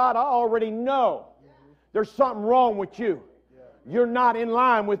Word of God, I already know there's something wrong with you. You're not in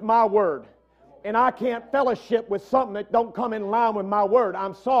line with my Word. and I can't fellowship with something that don't come in line with my word,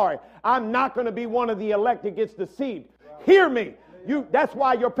 I'm sorry. I'm not going to be one of the elect that gets deceived. Hear me. That's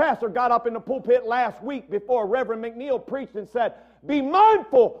why your pastor got up in the pulpit last week before Reverend McNeil preached and said, be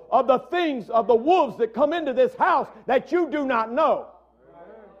mindful of the things of the wolves that come into this house that you do not know.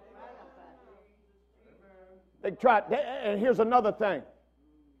 They try, and here's another thing.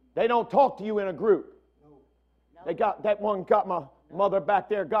 They don't talk to you in a group. They got that one got my mother back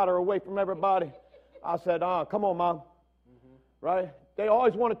there, got her away from everybody. I said, come on, Mom. Right? They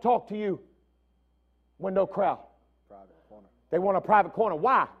always want to talk to you when no crowd. Private corner. They want a private corner.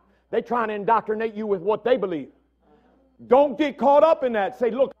 Why? They're trying to indoctrinate you with what they believe. Don't get caught up in that.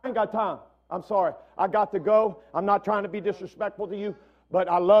 Say, look, I ain't got time. I'm sorry. I got to go. I'm not trying to be disrespectful to you, but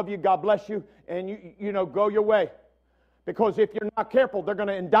I love you. God bless you. And you know, go your way. Because if you're not careful, they're going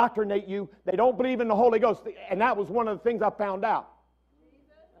to indoctrinate you. They don't believe in the Holy Ghost. And that was one of the things I found out.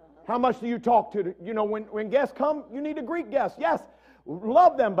 How much do you talk to? You know, when guests come, you need to greet guests. Yes,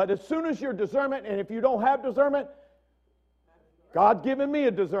 love them. But as soon as you're discernment, and if you don't have discernment, God's given me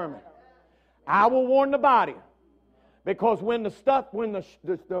a discernment. I will warn the body. Because when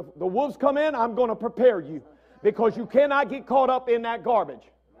the wolves come in, I'm going to prepare you. Because you cannot get caught up in that garbage.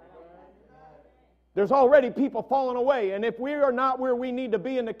 There's already people falling away. And if we are not where we need to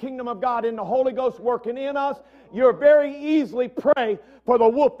be in the kingdom of God, in the Holy Ghost working in us, you're very easily prey for the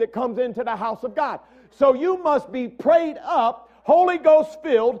wolf that comes into the house of God. So you must be prayed up, Holy Ghost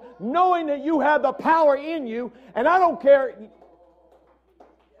filled, knowing that you have the power in you. And I don't care.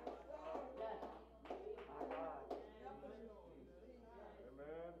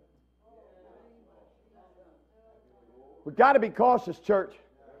 We've got to be cautious, church.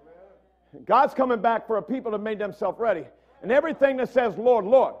 God's coming back for a people that made themselves ready. And everything that says, Lord,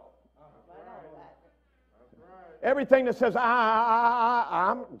 Lord. Everything that says,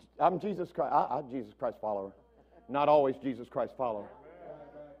 I'm Jesus Christ. I'm Jesus Christ follower. Not always Jesus Christ follower.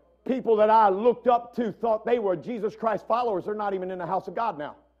 People that I looked up to thought they were Jesus Christ followers. They're not even in the house of God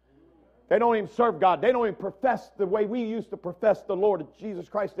now. They don't even serve God. They don't even profess the way we used to profess the Lord Jesus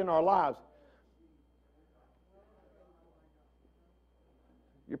Christ in our lives.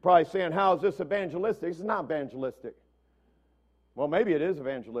 You're probably saying, how is this evangelistic? It's not evangelistic. Well, maybe it is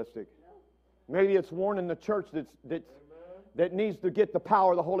evangelistic. Maybe it's warning the church that needs to get the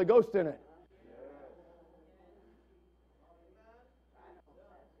power of the Holy Ghost in it.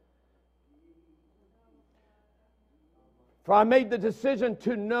 For I made the decision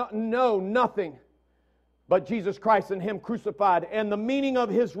to know nothing but Jesus Christ and Him crucified, and the meaning of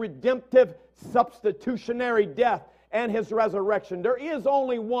His redemptive substitutionary death and His resurrection. There is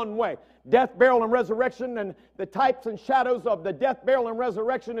only one way. Death, burial, and resurrection, and the types and shadows of the death, burial, and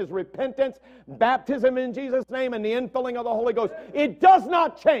resurrection is repentance, baptism in Jesus' name, and the infilling of the Holy Ghost. It does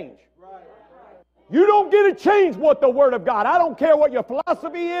not change. You don't get to change what the Word of God. I don't care what your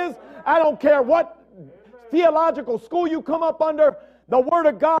philosophy is. I don't care what theological school you come up under. The Word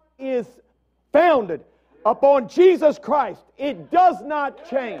of God is founded upon Jesus Christ. It does not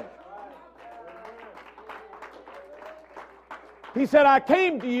change. He said, I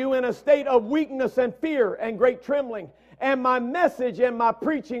came to you in a state of weakness and fear and great trembling. And my message and my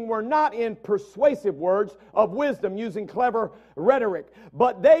preaching were not in persuasive words of wisdom using clever rhetoric,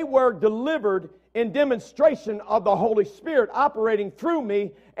 but they were delivered in demonstration of the Holy Spirit operating through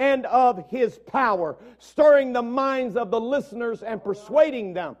me and of His power, stirring the minds of the listeners and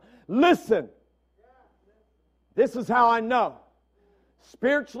persuading them. Listen, this is how I know.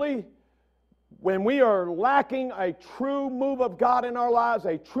 Spiritually, when we are lacking a true move of God in our lives,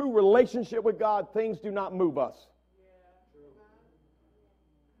 a true relationship with God, things do not move us.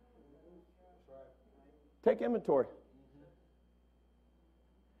 Take inventory.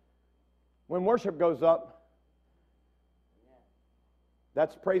 When worship goes up,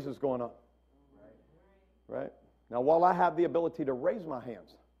 that's praises going up. Right? Now, while I have the ability to raise my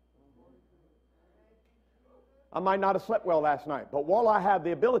hands, I might not have slept well last night, but while I have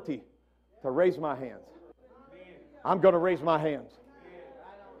the ability to raise my hands, I'm going to raise my hands.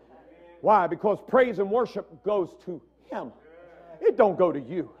 Why? Because praise and worship goes to Him. It don't go to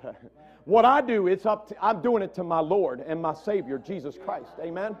you. What I do, I'm doing it to my Lord and my Savior, Jesus Christ.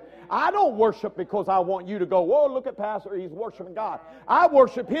 Amen? I don't worship because I want you to go, whoa, look at Pastor, he's worshiping God. I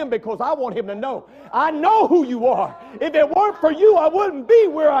worship Him because I want him to know. I know who you are. If it weren't for you, I wouldn't be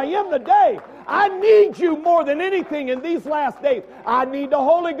where I am today. I need you more than anything in these last days. I need the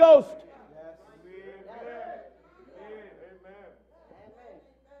Holy Ghost.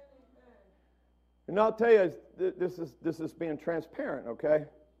 And I'll tell you, this is being transparent, okay?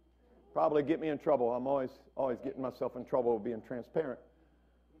 Probably get me in trouble. I'm always getting myself in trouble with being transparent.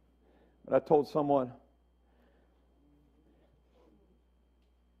 But I told someone,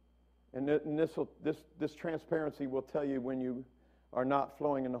 and this transparency will tell you when you are not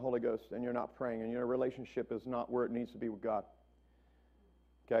flowing in the Holy Ghost and you're not praying and your relationship is not where it needs to be with God.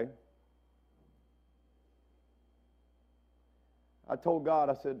 Okay? I told God,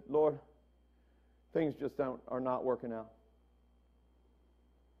 I said, Lord, things just are not working out.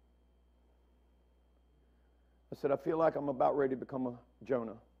 I said, I feel like I'm about ready to become a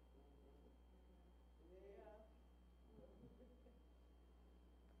Jonah.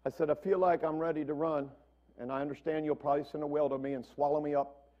 I said, I feel like I'm ready to run, and I understand you'll probably send a whale to me and swallow me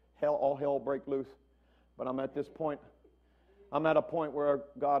up. All hell break loose. But I'm at this point. I'm at a point where,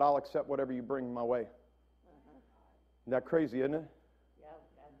 God, I'll accept whatever you bring my way. Isn't that crazy, isn't it?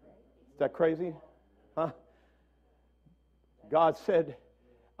 Is that crazy? Huh? God said,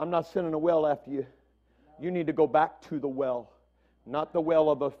 I'm not sending a well after you. You need to go back to the well. Not the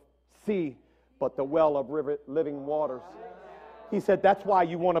well of the sea, but the well of living waters. He said, that's why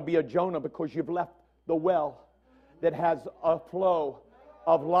you want to be a Jonah, because you've left the well that has a flow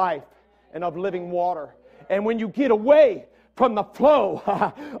of life and of living water. And when you get away from the flow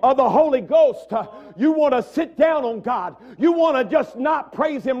of the Holy Ghost, you want to sit down on God. You want to just not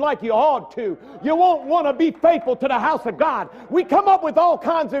praise Him like you ought to. You won't want to be faithful to the house of God. We come up with all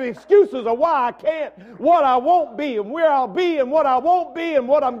kinds of excuses of why I can't, what I won't be, and where I'll be, and what I won't be, and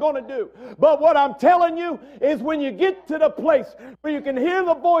what I'm going to do. But what I'm telling you is when you get to the place where you can hear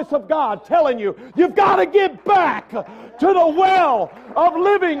the voice of God telling you, you've got to get back to the well of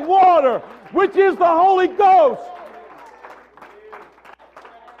living water, which is the Holy Ghost.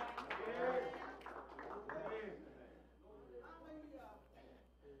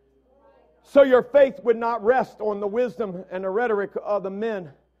 So your faith would not rest on the wisdom and the rhetoric of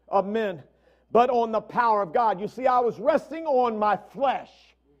men, but on the power of God. You see, I was resting on my flesh.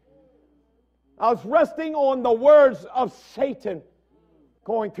 I was resting on the words of Satan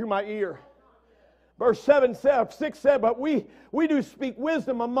going through my ear. Verse 6 said, but we do speak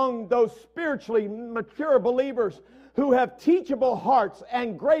wisdom among those spiritually mature believers who have teachable hearts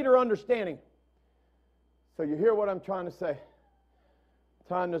and greater understanding. So you hear what I'm trying to say?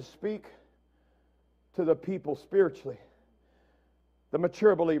 Trying to speak to the people spiritually, the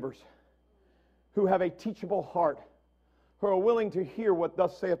mature believers who have a teachable heart, who are willing to hear what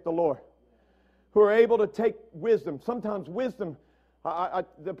thus saith the Lord, who are able to take wisdom. Sometimes wisdom,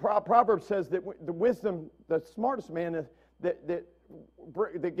 the proverb says that the wisdom, the smartest man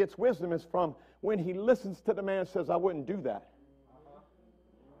that gets wisdom is from when he listens to the man and says, I wouldn't do that.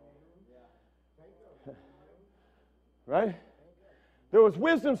 Right? There was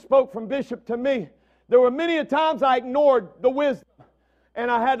wisdom spoke from Bishop to me. There were many a times I ignored the wisdom, and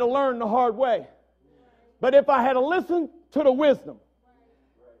I had to learn the hard way. But if I had listened to the wisdom,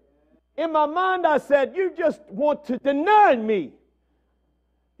 in my mind I said, you just want to deny me.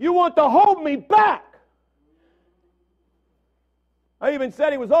 You want to hold me back. I even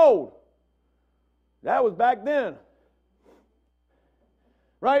said he was old. That was back then.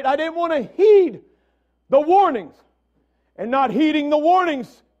 Right? I didn't want to heed the warnings. And not heeding the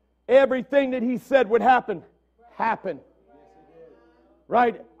warnings, everything that he said would happen, happened.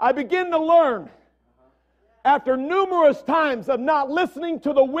 Right? I began to learn after numerous times of not listening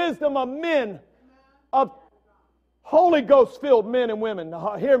to the wisdom of men, of Holy Ghost-filled men and women.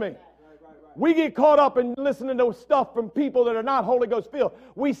 Now, hear me. We get caught up in listening to stuff from people that are not Holy Ghost-filled.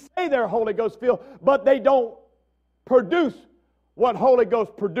 We say they're Holy Ghost-filled, but they don't produce what Holy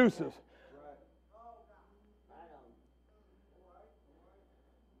Ghost produces.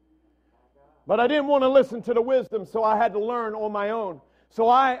 But I didn't want to listen to the wisdom, so I had to learn on my own. So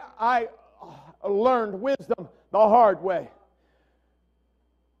I learned wisdom the hard way.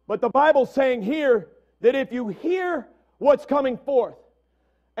 But the Bible's saying here that if you hear what's coming forth,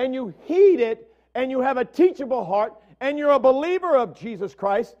 and you heed it, and you have a teachable heart, and you're a believer of Jesus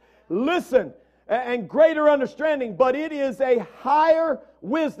Christ, listen, and greater understanding, but it is a higher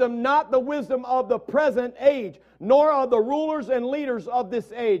wisdom, not the wisdom of the present age, nor of the rulers and leaders of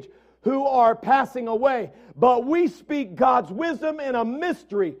this age, who are passing away. But we speak God's wisdom in a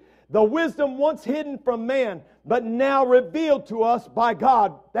mystery, the wisdom once hidden from man, but now revealed to us by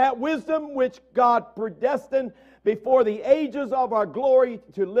God. That wisdom which God predestined before the ages of our glory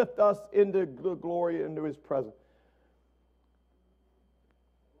to lift us into glory, into His presence.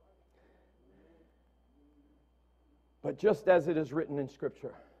 But just as it is written in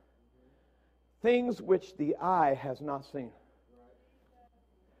Scripture, things which the eye has not seen,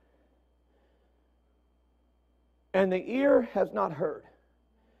 and the ear has not heard,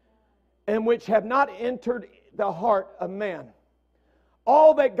 and which have not entered the heart of man,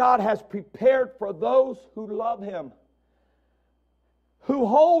 all that God has prepared for those who love Him, who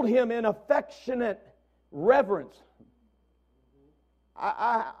hold Him in affectionate reverence.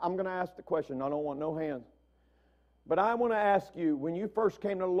 I'm going to ask the question. I don't want no hands. But I want to ask you, when you first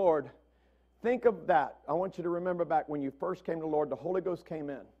came to the Lord, think of that. I want you to remember back when you first came to the Lord, the Holy Ghost came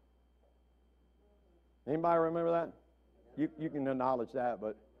in. Anybody remember that? You can acknowledge that,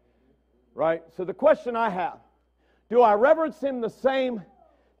 but right? So the question I have, do I reverence Him the same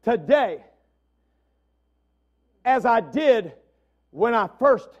today as I did when I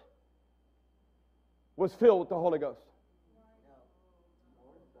first was filled with the Holy Ghost?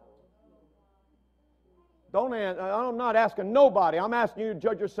 I'm not asking nobody. I'm asking you to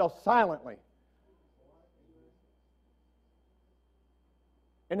judge yourself silently.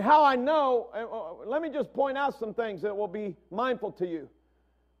 And how I know, let me just point out some things that will be mindful to you.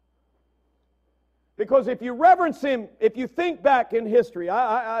 Because if you reverence Him, if you think back in history,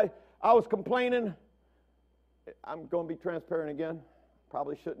 I was complaining. I'm going to be transparent again.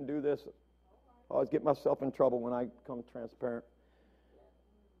 Probably shouldn't do this. I always get myself in trouble when I become transparent.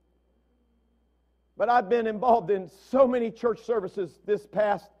 But I've been involved in so many church services this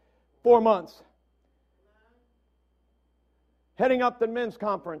past 4 months. Heading up the men's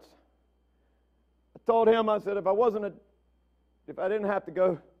conference. I told him, I said, if I didn't have to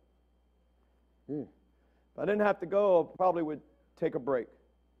go, I probably would take a break.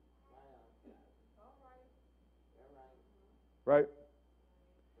 Right?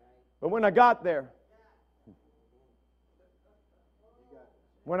 But when I got there,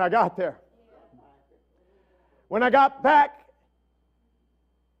 when I got back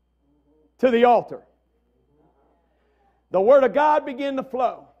to the altar, the Word of God began to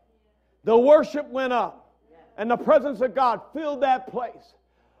flow. The worship went up. And the presence of God filled that place.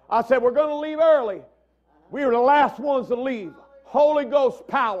 I said, we're going to leave early. We were the last ones to leave. Holy Ghost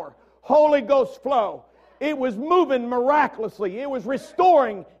power. Holy Ghost flow. It was moving miraculously. It was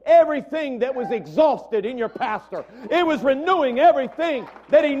restoring everything that was exhausted in your pastor. It was renewing everything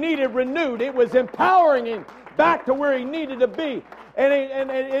that he needed renewed. It was empowering him back to where he needed to be.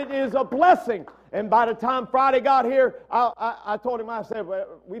 And it is a blessing. And by the time Friday got here, I told him, I said,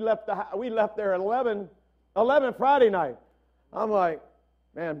 we left there at 11 Friday night. I'm like,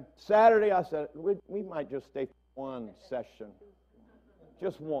 man, Saturday, I said, we might just stay for one session.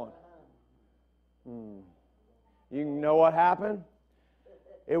 Just one. You know what happened?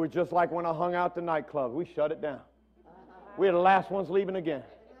 It was just like when I hung out the nightclub. We shut it down. We were the last ones leaving again.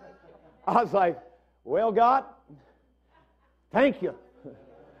 I was like, well, God, thank you.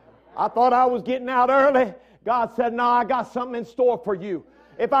 I thought I was getting out early. God said, no, I got something in store for you.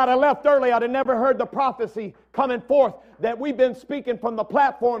 If I'd have left early, I'd have never heard the prophecy coming forth that we've been speaking from the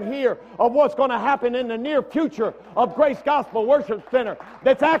platform here of what's going to happen in the near future of Grace Gospel Worship Center.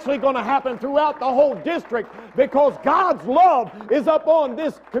 That's actually going to happen throughout the whole district, because God's love is up on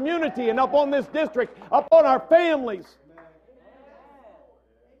this community and up on this district, up on our families.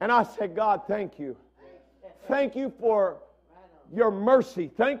 And I said, God, thank you. Thank you for your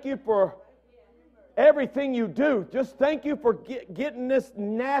mercy. Thank you for everything you do. Just thank you for getting this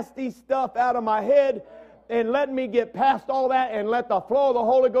nasty stuff out of my head and letting me get past all that and let the flow of the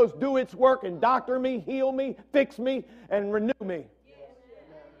Holy Ghost do its work and doctor me, heal me, fix me, and renew me.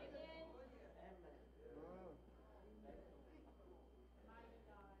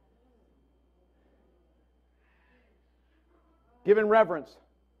 Giving reverence.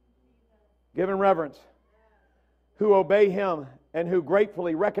 Giving reverence. Who obey Him and who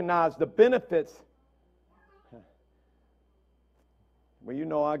gratefully recognize the benefits. Well, you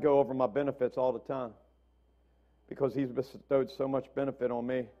know I go over my benefits all the time because He's bestowed so much benefit on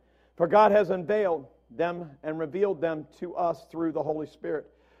me. For God has unveiled them and revealed them to us through the Holy Spirit.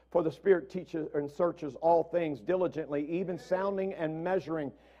 For the Spirit teaches and searches all things diligently, even sounding and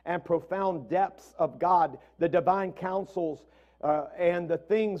measuring and profound depths of God, the divine counsels and the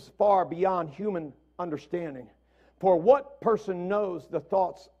things far beyond human understanding. For what person knows the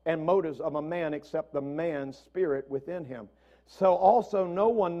thoughts and motives of a man except the man's spirit within him? So also no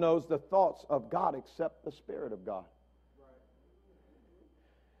one knows the thoughts of God except the Spirit of God.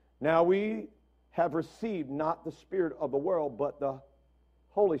 Now we have received not the spirit of the world, but the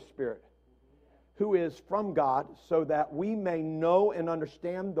Holy Spirit, who is from God, so that we may know and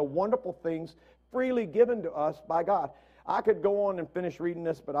understand the wonderful things freely given to us by God. I could go on and finish reading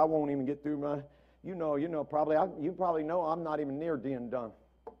this, but I won't even get through my... You probably know I'm not even near being done.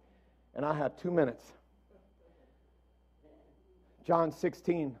 And I have 2 minutes. John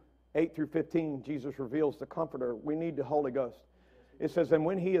 16, 8 through 15, Jesus reveals the Comforter. We need the Holy Ghost. It says, and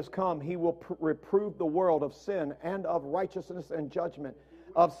when He is come, He will reprove the world of sin and of righteousness and judgment.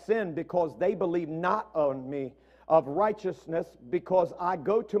 Of sin, because they believe not on me. Of righteousness, because I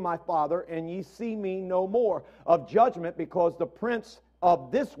go to my Father, and ye see me no more. Of judgment, because the prince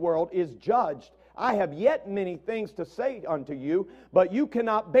of this world is judged. I have yet many things to say unto you, but you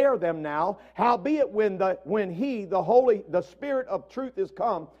cannot bear them now. Howbeit, when He, the Spirit of truth, is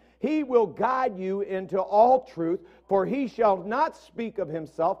come, He will guide you into all truth, for He shall not speak of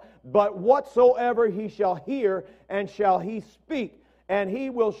Himself, but whatsoever He shall hear, and shall He speak. And He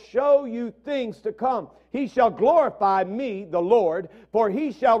will show you things to come. He shall glorify me, the Lord, for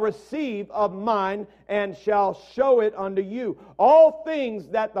He shall receive of mine, and shall show it unto you. All things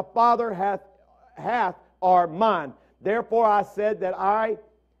that the Father hath are mine. Therefore I said that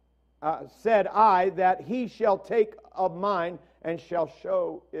He shall take of mine, and shall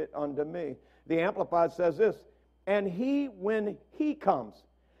show it unto me. The Amplified says this, and He, when He comes,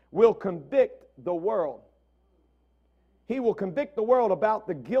 will convict the world. He will convict the world about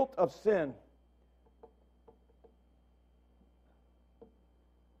the guilt of sin.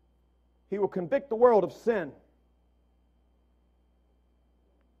 He will convict the world of sin.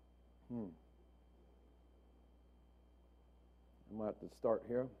 I'm going to have to start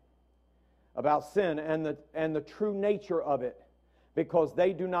here. About sin and the true nature of it, because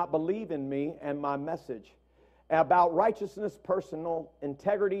they do not believe in me and my message. About righteousness, personal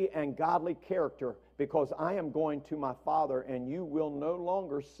integrity, and godly character, because I am going to my Father, and you will no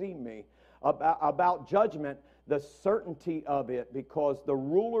longer see me. About judgment, the certainty of it, because the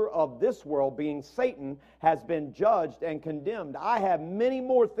ruler of this world, being Satan, has been judged and condemned. I have many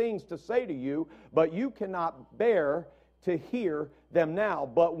more things to say to you, but you cannot bear to hear them now.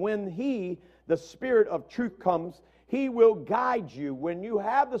 But when He, the Spirit of truth, comes, He will guide you. When you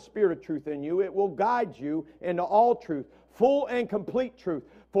have the Spirit of truth in you, it will guide you into all truth, full and complete truth.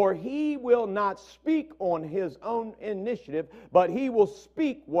 For He will not speak on His own initiative, but He will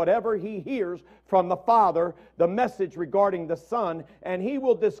speak whatever He hears from the Father, the message regarding the Son, and He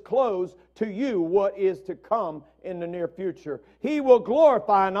will disclose to you what is to come in the near future. He will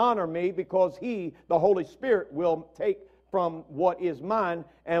glorify and honor me, because He, the Holy Spirit, will take from what is mine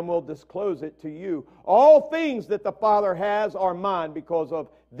and will disclose it to you. All things that the Father has are mine. Because of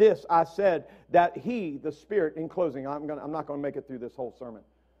this I said that He, the Spirit, in closing, I'm not going to make it through this whole sermon.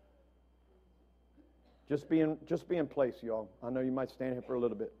 Just be in place, y'all. I know you might stand here for a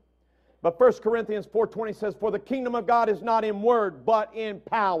little bit. But 1 Corinthians 4:20 says, for the kingdom of God is not in word, but in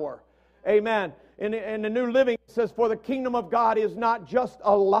power. Amen. In the New Living, it says, for the kingdom of God is not just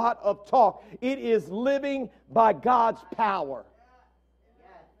a lot of talk. It is living by God's power.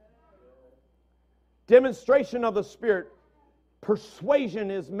 Demonstration of the Spirit. Persuasion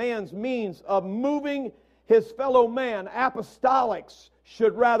is man's means of moving his fellow man. Apostolics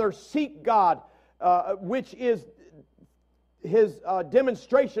should rather seek God, which is His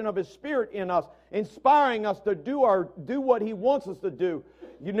demonstration of His Spirit in us, inspiring us to do what He wants us to do.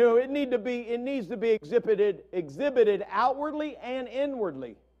 You know, it needs to be exhibited outwardly and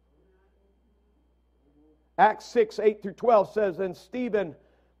inwardly. Acts 6:8-12 says, and Stephen,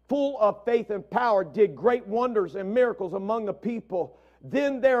 full of faith and power, did great wonders and miracles among the people.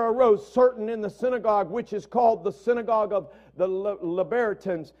 Then there arose certain in the synagogue, which is called the synagogue of the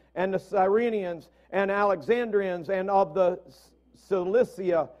Libertans, and the Cyrenians, and Alexandrians, and of the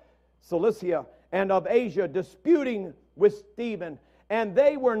Cilicia, and of Asia, disputing with Stephen. And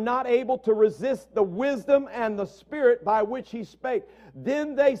they were not able to resist the wisdom and the Spirit by which he spake.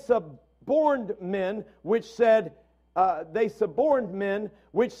 Then they suborned men, which said,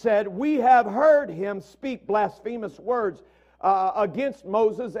 we have heard him speak blasphemous words against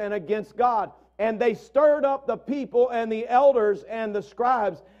Moses and against God. And they stirred up the people and the elders and the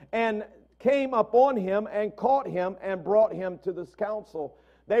scribes, and came upon him and caught him and brought him to this council.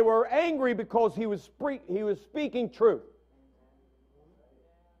 They were angry because he was speaking truth.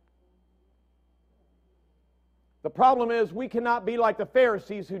 The problem is we cannot be like the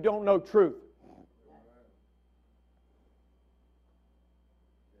Pharisees who don't know truth.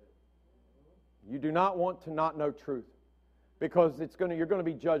 You do not want to not know truth, because you're going to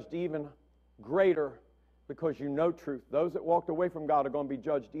be judged even greater because you know truth. Those that walked away from God are going to be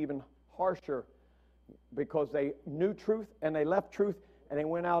judged even harsher because they knew truth and they left truth and they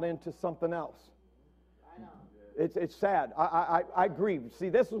went out into something else. It's sad. I agree. See,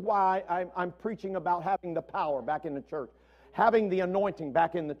 this is why I'm preaching about having the power back in the church, having the anointing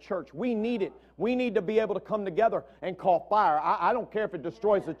back in the church. We need it. We need to be able to come together and call fire. I don't care if it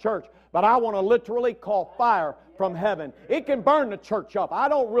destroys the church, but I want to literally call fire from heaven. It can burn the church up. I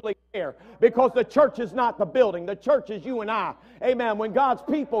don't really care, because the church is not the building. The church is you and I. Amen. When God's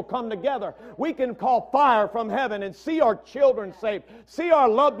people come together, we can call fire from heaven and see our children saved, see our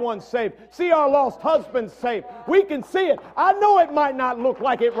loved ones saved, see our lost husbands saved. We can see it. I know it might not look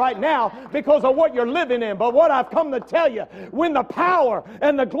like it right now because of what you're living in, but what I've come to tell you, when the power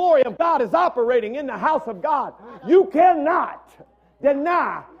and the glory of God is operating in the house of God, you cannot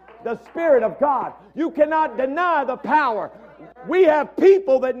deny the Spirit of God. You cannot deny the power. We have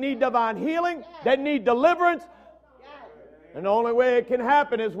people that need divine healing, that need deliverance. And the only way it can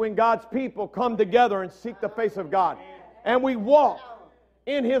happen is when God's people come together and seek the face of God. And we walk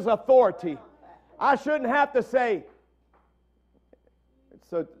in His authority. I shouldn't have to say,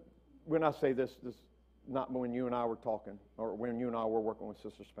 so when I say this not when you and I were talking, or when you and I were working with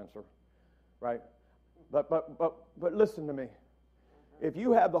Sister Spencer, right? But listen to me. If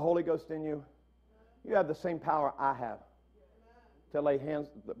you have the Holy Ghost in you, you have the same power I have to lay hands.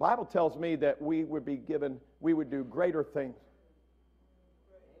 The Bible tells me that we would do greater things.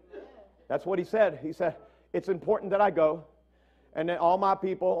 That's what He said. He said, it's important that I go, and that all my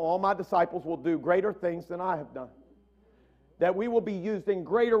people, all my disciples will do greater things than I have done. That we will be used in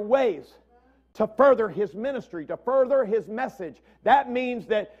greater ways to further His ministry, to further His message. That means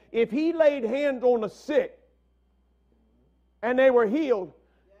that if He laid hands on the sick, and they were healed,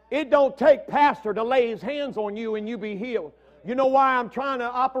 it don't take pastor to lay his hands on you and you be healed. You know why I'm trying to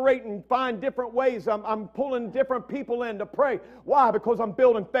operate and find different ways? I'm pulling different people in to pray. Why? Because I'm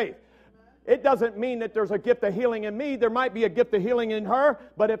building faith. It doesn't mean that there's a gift of healing in me. There might be a gift of healing in her,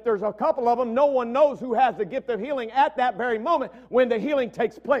 but if there's a couple of them, no one knows who has the gift of healing at that very moment when the healing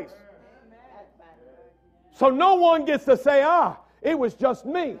takes place. So no one gets to say, it was just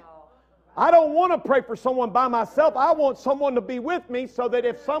me. I don't want to pray for someone by myself. I want someone to be with me so that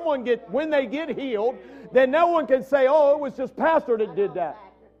if when they get healed, then no one can say, it was just pastor that did that.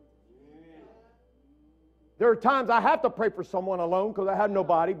 There are times I have to pray for someone alone because I have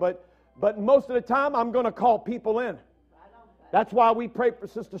nobody, but most of the time I'm going to call people in. That's why we pray for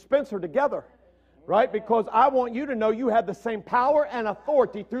Sister Spencer together. Right? Because I want you to know you have the same power and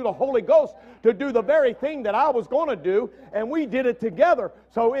authority through the Holy Ghost to do the very thing that I was going to do, and we did it together.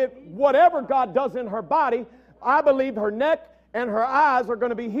 So if whatever God does in her body, I believe her neck and her eyes are going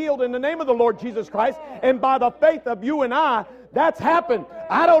to be healed in the name of the Lord Jesus Christ, and by the faith of you and I, that's happened.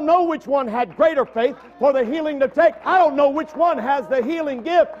 I don't know which one had greater faith for the healing to take. I don't know which one has the healing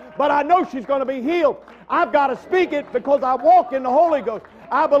gift, but I know she's going to be healed. I've got to speak it because I walk in the Holy Ghost.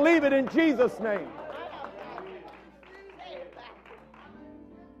 I believe it in Jesus' name.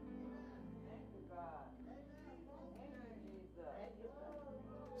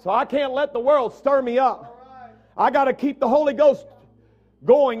 So I can't let the world stir me up. I got to keep the Holy Ghost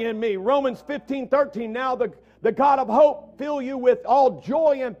going in me. Romans 15:13. Now the God of hope fill you with all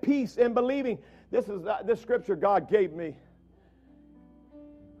joy and peace in believing. This is this scripture God gave me.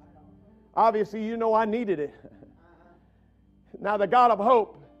 Obviously, you know I needed it. Now the God of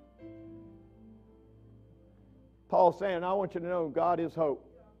hope. Paul's saying, I want you to know God is hope.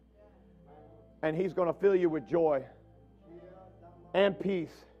 And He's going to fill you with joy and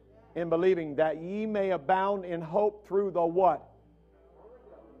peace in believing, that ye may abound in hope through the what?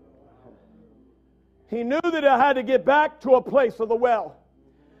 He knew that I had to get back to a place of the well.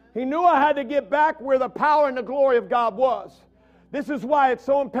 He knew I had to get back where the power and the glory of God was. This is why it's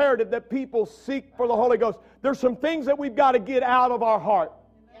so imperative that people seek for the Holy Ghost. There's some things that we've got to get out of our heart.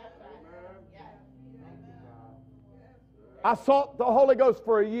 I sought the Holy Ghost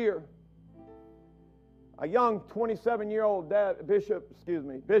for a year. A young 27-year-old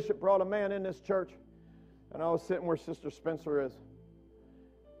bishop brought a man in this church, and I was sitting where Sister Spencer is.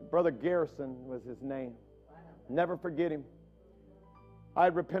 Brother Garrison was his name. Never forget him. I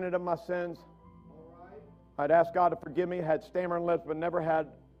had repented of my sins. I'd asked God to forgive me, had stammering lips, but never had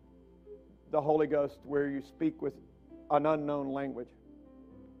the Holy Ghost where you speak with an unknown language.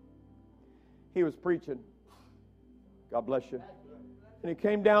 He was preaching. God bless you. And he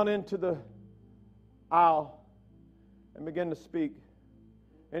came down into the aisle and began to speak.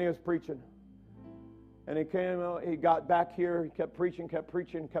 And he was preaching. And he got back here, he kept preaching. He was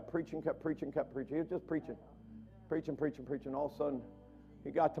just preaching. Preaching. All of a sudden,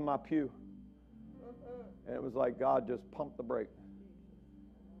 he got to my pew. And it was like God just pumped the brake.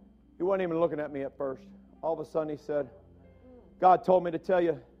 He wasn't even looking at me at first. All of a sudden he said, God told me to tell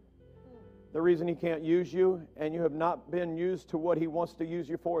you the reason He can't use you and you have not been used to what He wants to use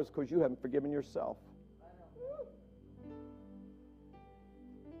you for is because you haven't forgiven yourself.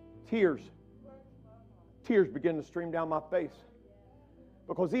 Tears began to stream down my face.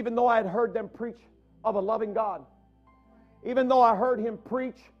 Because even though I had heard them preach of a loving God. Even though I heard him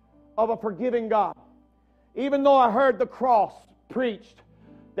preach of a forgiving God. Even though I heard the cross preached,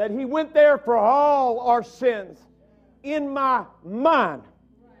 that he went there for all our sins. In my mind,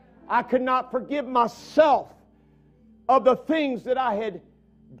 I could not forgive myself of the things that I had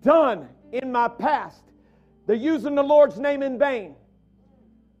done in my past. The using the Lord's name in vain.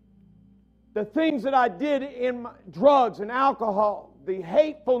 The things that I did in drugs and alcohol. The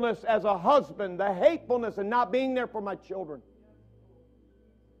hatefulness as a husband. The hatefulness and not being there for my children.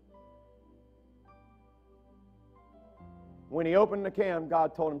 When he opened the can,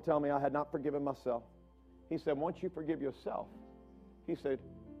 God told him, tell me I had not forgiven myself. He said, once you forgive yourself, he said,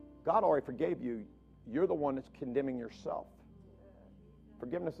 God already forgave you. You're the one that's condemning yourself.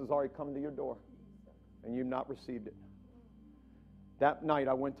 Forgiveness has already come to your door, and you've not received it. That night,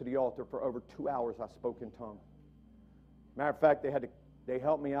 I went to the altar for over 2 hours. I spoke in tongues. Matter of fact, they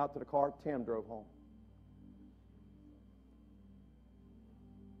helped me out to the car. Tam drove home.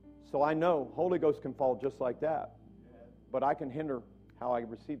 So I know Holy Ghost can fall just like that, but I can hinder how I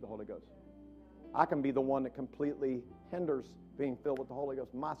receive the Holy Ghost. I can be the one that completely hinders being filled with the Holy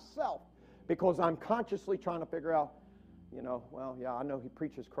Ghost myself, because I'm consciously trying to figure out, I know he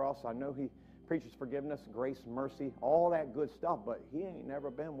preaches cross. I know he preaches forgiveness, grace, mercy, all that good stuff, but he ain't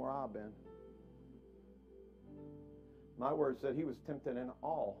never been where I've been. My word said he was tempted in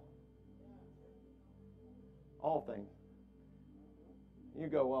all things. You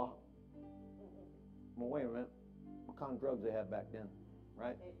go, well, wait a minute. What kind of drugs they had back then,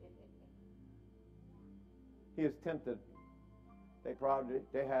 right? He is tempted. They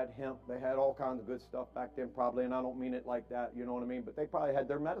had hemp. They had all kinds of good stuff back then, probably, and I don't mean it like that, you know what I mean? But they probably had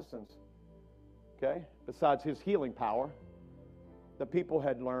their medicines, okay? Besides his healing power, the people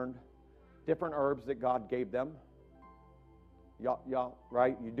had learned different herbs that God gave them. Y'all,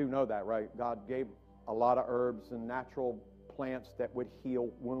 right? You do know that, right? God gave a lot of herbs and natural plants that would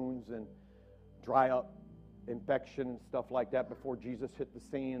heal wounds and dry up infection and stuff like that before Jesus hit the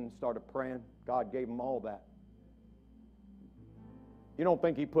scene and started praying. God gave them all that. You don't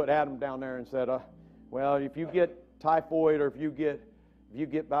think he put Adam down there and said, well, if you get typhoid or if you get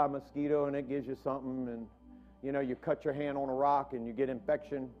by a mosquito and it gives you something and, you cut your hand on a rock and you get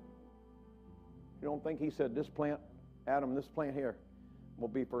infection. You don't think he said, this plant, Adam, this plant here will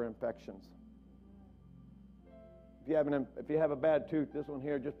be for infections. If you have a bad tooth, this one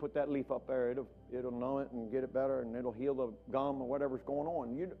here, just put that leaf up there. It'll numb it and get it better, and it'll heal the gum or whatever's going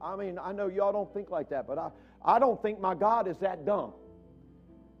on. I know y'all don't think like that, but I don't think my God is that dumb.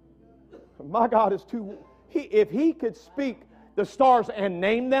 My God is too... If he could speak the stars and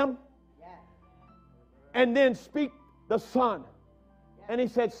name them, and then speak the sun, and he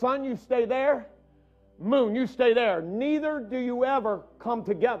said, sun, you stay there. Moon, you stay there. Neither do you ever come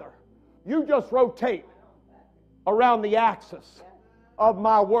together. You just rotate around the axis of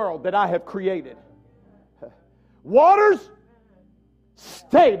my world that I have created. Waters,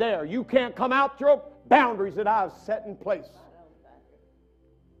 stay there. You can't come out your boundaries that I have set in place.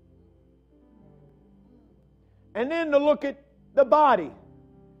 And then to look at the body,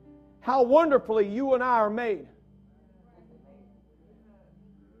 how wonderfully you and I are made.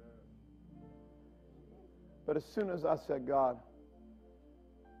 But as soon as I said, God,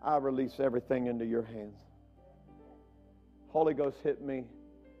 I release everything into your hands, Holy Ghost hit me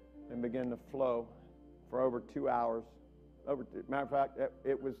and began to flow for over 2 hours. Matter of fact,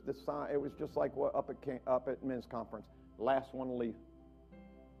 it was just like what up at men's conference. Last one to leave.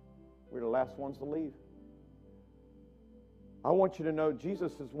 We're the last ones to leave. I want you to know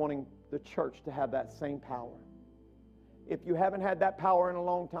Jesus is wanting the church to have that same power. If you haven't had that power in a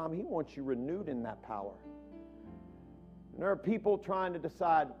long time, he wants you renewed in that power. And there are people trying to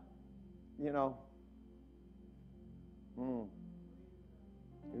decide, let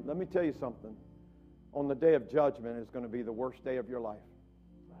me tell you something. On the day of judgment is going to be the worst day of your life.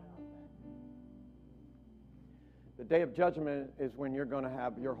 The day of judgment is when you're going to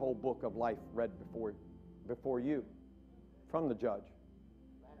have your whole book of life read before you from the judge.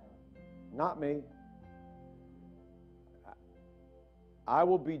 Not me. I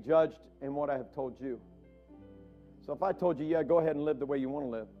will be judged in what I have told you. So if I told you, go ahead and live the way you want to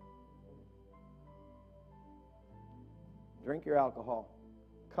live. Drink your alcohol.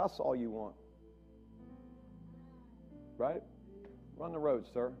 Cuss all you want. Right? Run the road,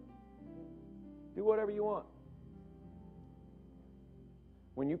 sir. Do whatever you want.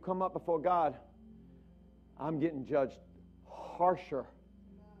 When you come up before God, I'm getting judged harsher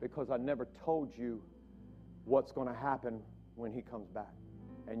because I never told you what's going to happen when he comes back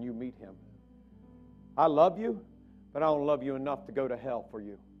and you meet him. I love you, but I don't love you enough to go to hell for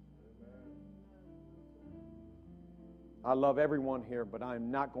you. I love everyone here, but I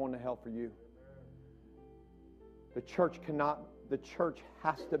am not going to hell for you. The church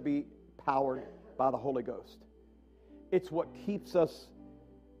has to be powered by the Holy Ghost. It's what keeps us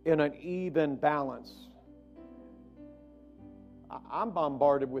in an even balance. I'm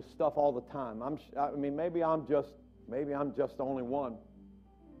bombarded with stuff all the time. Maybe I'm just the only one.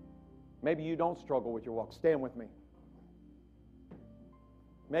 Maybe you don't struggle with your walk. Stand with me.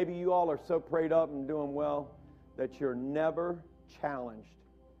 Maybe you all are so prayed up and doing well that you're never challenged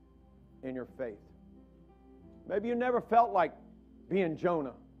in your faith. Maybe you never felt like being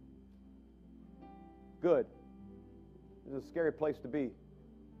Jonah. Good. This is a scary place to be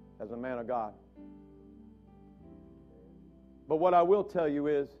as a man of God. But what I will tell you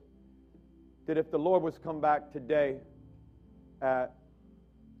is that if the Lord was to come back today at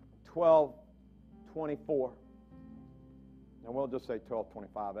 12:24, and we'll just say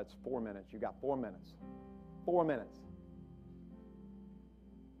 12:25, that's 4 minutes. You got 4 minutes. 4 minutes.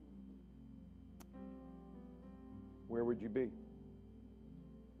 Where would you be?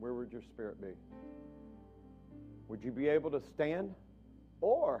 Where would your spirit be? Would you be able to stand?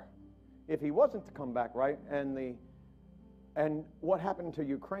 Or if he wasn't to come back, right, and what happened to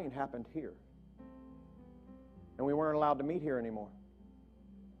Ukraine happened here. And we weren't allowed to meet here anymore.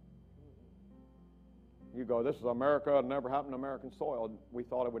 You go, this is America, it never happened to American soil. We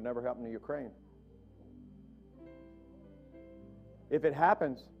thought it would never happen to Ukraine. If it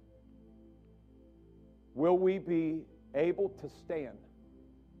happens, will we be able to stand?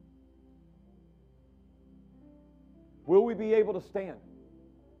 Will we be able to stand?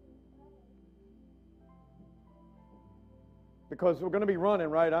 Because we're going to be running,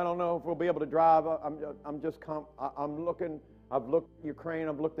 right? I don't know if we'll be able to drive. I'm looking. I've looked at Ukraine.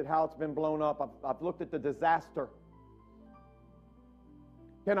 I've looked at how it's been blown up. I've looked at the disaster.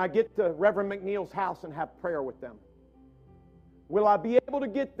 Can I get to Reverend McNeil's house and have prayer with them? Will I be able to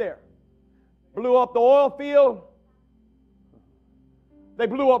get there? Blew up the oil field. They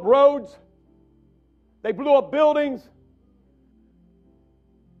blew up roads. They blew up buildings.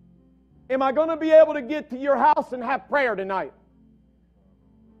 Am I going to be able to get to your house and have prayer tonight?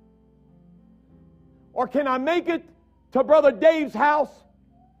 Or can I make it to Brother Dave's house,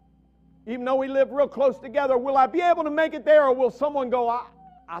 even though we live real close together? Will I be able to make it there, or will someone go,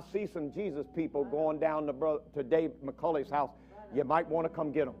 I see some Jesus people going down to Dave McCulley's house. You might want to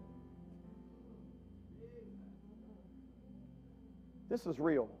come get them. This is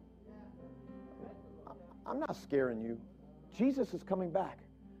real. I'm not scaring you. Jesus is coming back.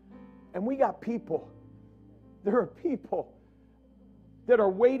 And we got people. There are people that are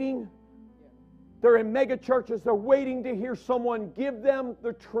waiting. They're in mega churches. They're waiting to hear someone give them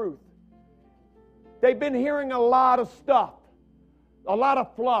the truth. They've been hearing a lot of stuff, a lot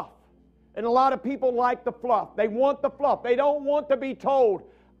of fluff. And a lot of people like the fluff. They want the fluff. They don't want to be told,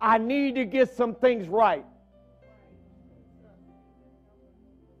 I need to get some things right.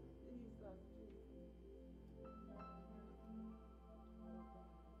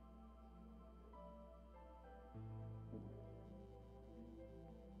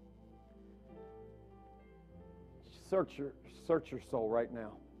 Search your soul right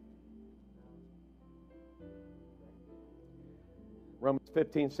now. Romans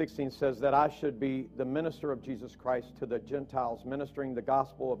 15:16 says that I should be the minister of Jesus Christ to the Gentiles, ministering the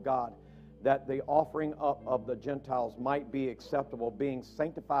gospel of God, that the offering up of the Gentiles might be acceptable, being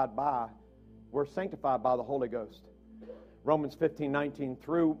sanctified by, we're sanctified by the Holy Ghost. Romans 15:19,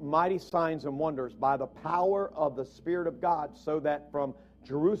 through mighty signs and wonders by the power of the Spirit of God, so that from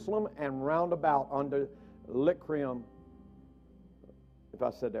Jerusalem and round about unto Iconium, if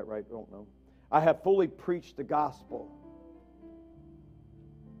I said that right, I don't know, I have fully preached the gospel.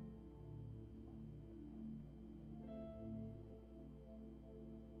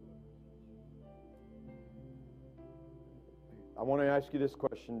 I want to ask you this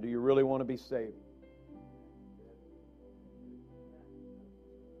question. Do you really want to be saved?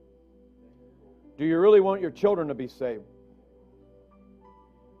 Do you really want your children to be saved?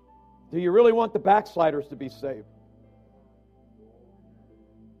 Do you really want the backsliders to be saved?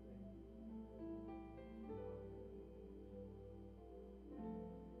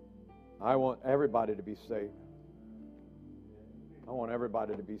 I want everybody to be saved. I want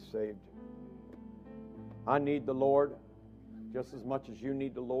everybody to be saved. I need the Lord just as much as you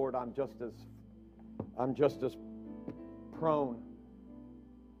need the Lord. I'm just as prone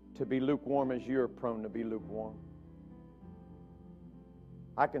to be lukewarm as you're prone to be lukewarm.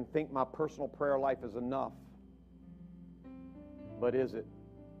 I can think my personal prayer life is enough. But is it?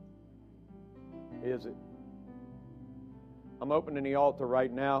 Is it? I'm opening the altar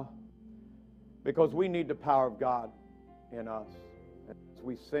right now because we need the power of God. in us. As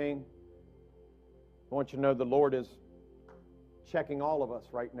we sing, I want you to know the Lord is checking all of us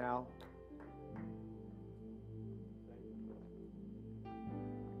right now.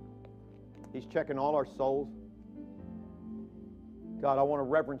 He's checking all our souls. God, I want to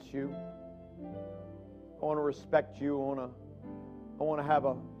reverence you. I want to respect you. I want to have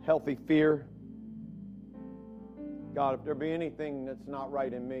a healthy fear. God, if there be anything that's not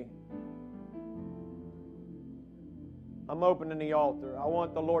right in me, I'm opening the altar. I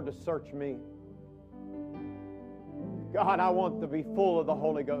want the Lord to search me. God, I want to be full of the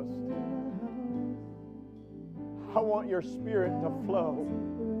Holy Ghost. I want your Spirit to flow.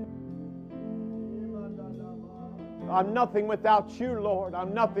 I'm nothing without you, Lord.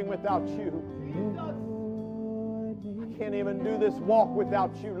 I'm nothing without you. I can't even do this walk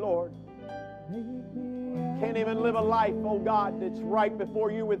without you, Lord. Can't even live a life, oh God, that's right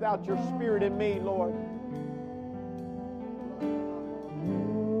before you without your Spirit in me, Lord.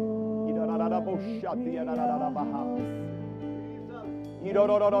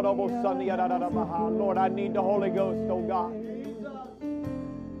 Lord, I need the Holy Ghost, oh God.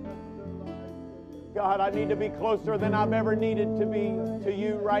 God, I need to be closer than I've ever needed to be to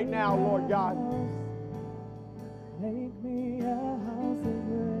you right now, Lord God.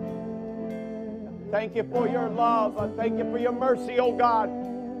 Thank you for your love. I thank you for your mercy, oh God.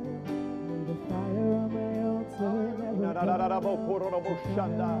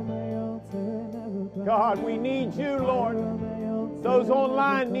 God, we need you, Lord. Those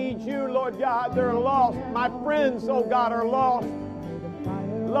online need you, Lord God. They're lost. My friends, oh God, are lost.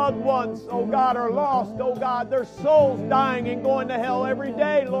 Loved ones, oh God, are lost. Oh God, their souls dying and going to hell every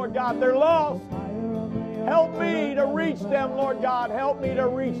day, Lord God. They're lost. Help me to reach them, Lord God. Help me to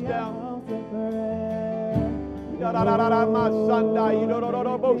reach them.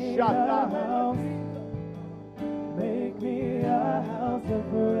 Make me a house of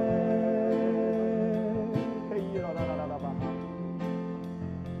prayer.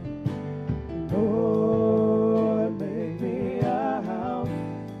 Lord, make me a house.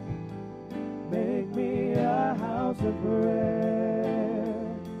 Make me a house of prayer.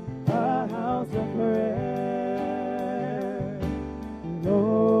 A house of prayer.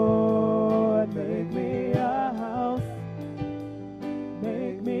 Lord, make me a house.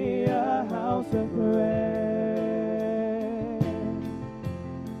 Make me a house of prayer.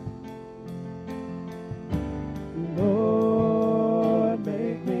 Lord,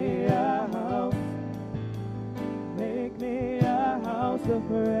 make me a house. Make me a house of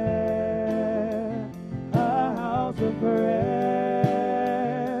prayer. A house of prayer.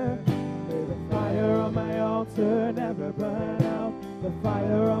 May the fire on my altar never burn out. The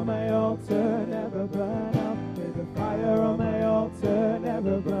fire on my altar never burn out. May the fire on my altar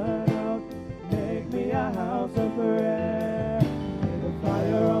never burn out. Make me a house of prayer. May the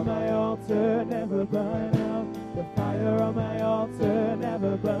fire on my altar never burn out. The fire on my altar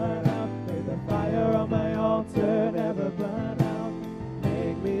never burn out. May the fire on my altar never burn out.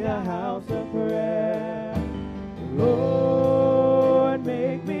 Make me a house of prayer. Lord,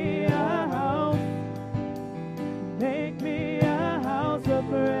 make me a house. Make me a house of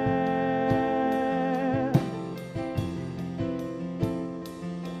prayer.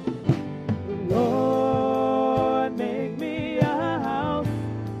 Lord, make me a house.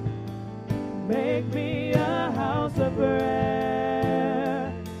 Make me a house of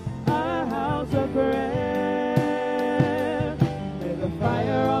prayer. A house of prayer. May the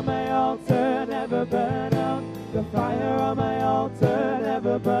fire on my altar never burn out. The fire on my altar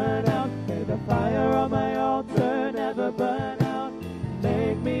never burn out. May the fire on my altar never burn out.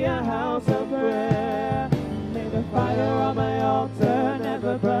 Make me a house of prayer. May the fire on my altar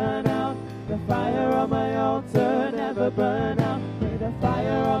never burn out. The fire on my altar never burn out. May the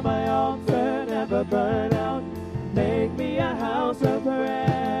fire on my altar never burn out. Make me a house of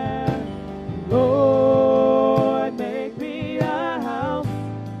prayer. Lord, make me a house.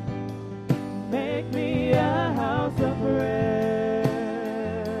 Make me a house of prayer.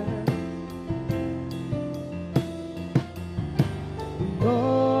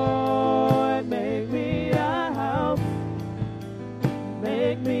 Lord, make me a house.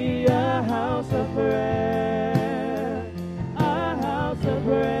 Make me a house of prayer. A house of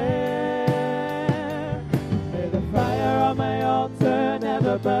prayer. May the fire on my altar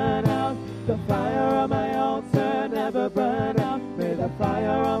never burn out. The fire on my altar never burn out. May the fire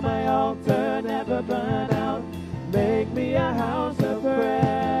on my altar never burn out. Make me a house of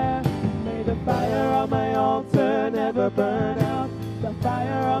prayer. May the fire on my altar never burn out. The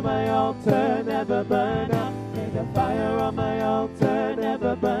fire on my altar never burn out. May the fire on my altar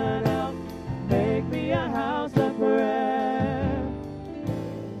never burn out. Make me a house of prayer.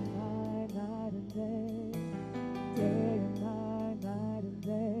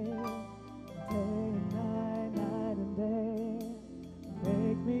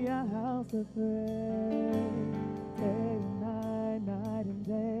 of prayer. Day and night, night and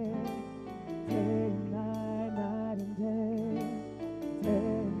day. Day and night, night and day. Day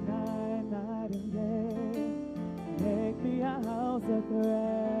and night, night and day. Make me a house of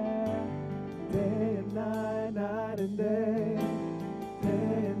prayer. Day and night, night and day.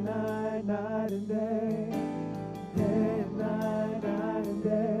 Day and night, night and day. Day and night, night and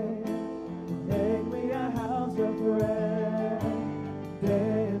day. Make me a house of prayer.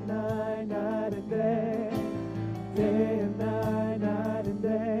 Day and night, night and day. Day and night, night and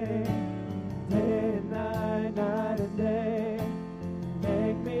day. Day and night, night and day.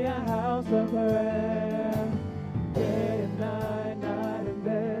 Make me a house of prayer. Day and night, night and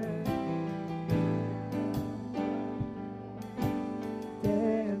day.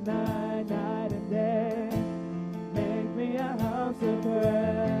 Day and night, night and day. Make me a house of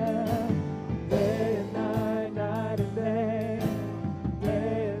prayer. Day and night, night and day.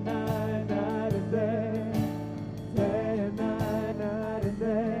 Day and night, night and day. Day and night, night and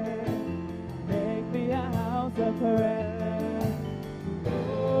day. Make me a house of prayer.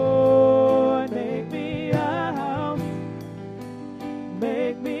 Lord, make me a house.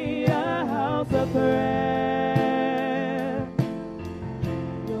 Make me a house of prayer.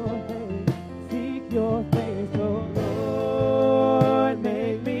 Your face, seek your face, oh Lord.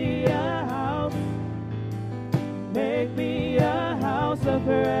 Make me a house. Make me a house of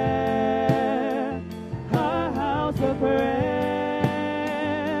prayer. A house of prayer.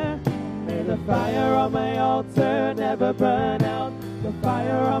 May the fire on my altar never burn out. The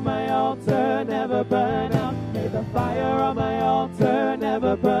fire on my altar never burn out. May the fire on my altar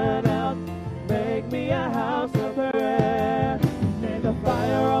never burn out. Make me a house of prayer. May the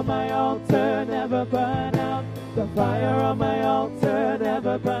fire on my altar never burn out. The fire on my altar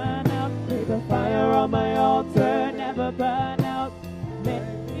never burn out. May the fire on my altar never burn out. Make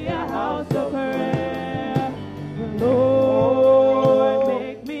me a house of prayer. Lord,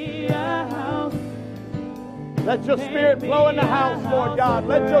 make me a house. Let your spirit flow in the house, Lord God.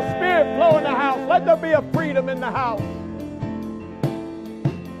 Let your spirit flow in the house. Let there be a freedom in the house.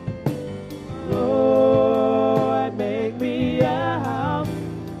 Lord, make me a house.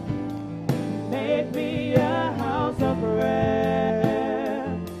 Make me a house of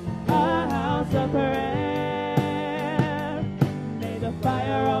prayer. A house of prayer. May the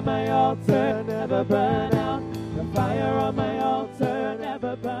fire on my altar never burn out. The fire on my altar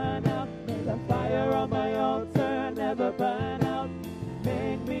never burn out. May the fire on my altar never burn out.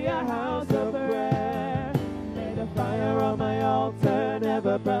 Make me a house of prayer. May the fire on my altar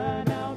never burn out.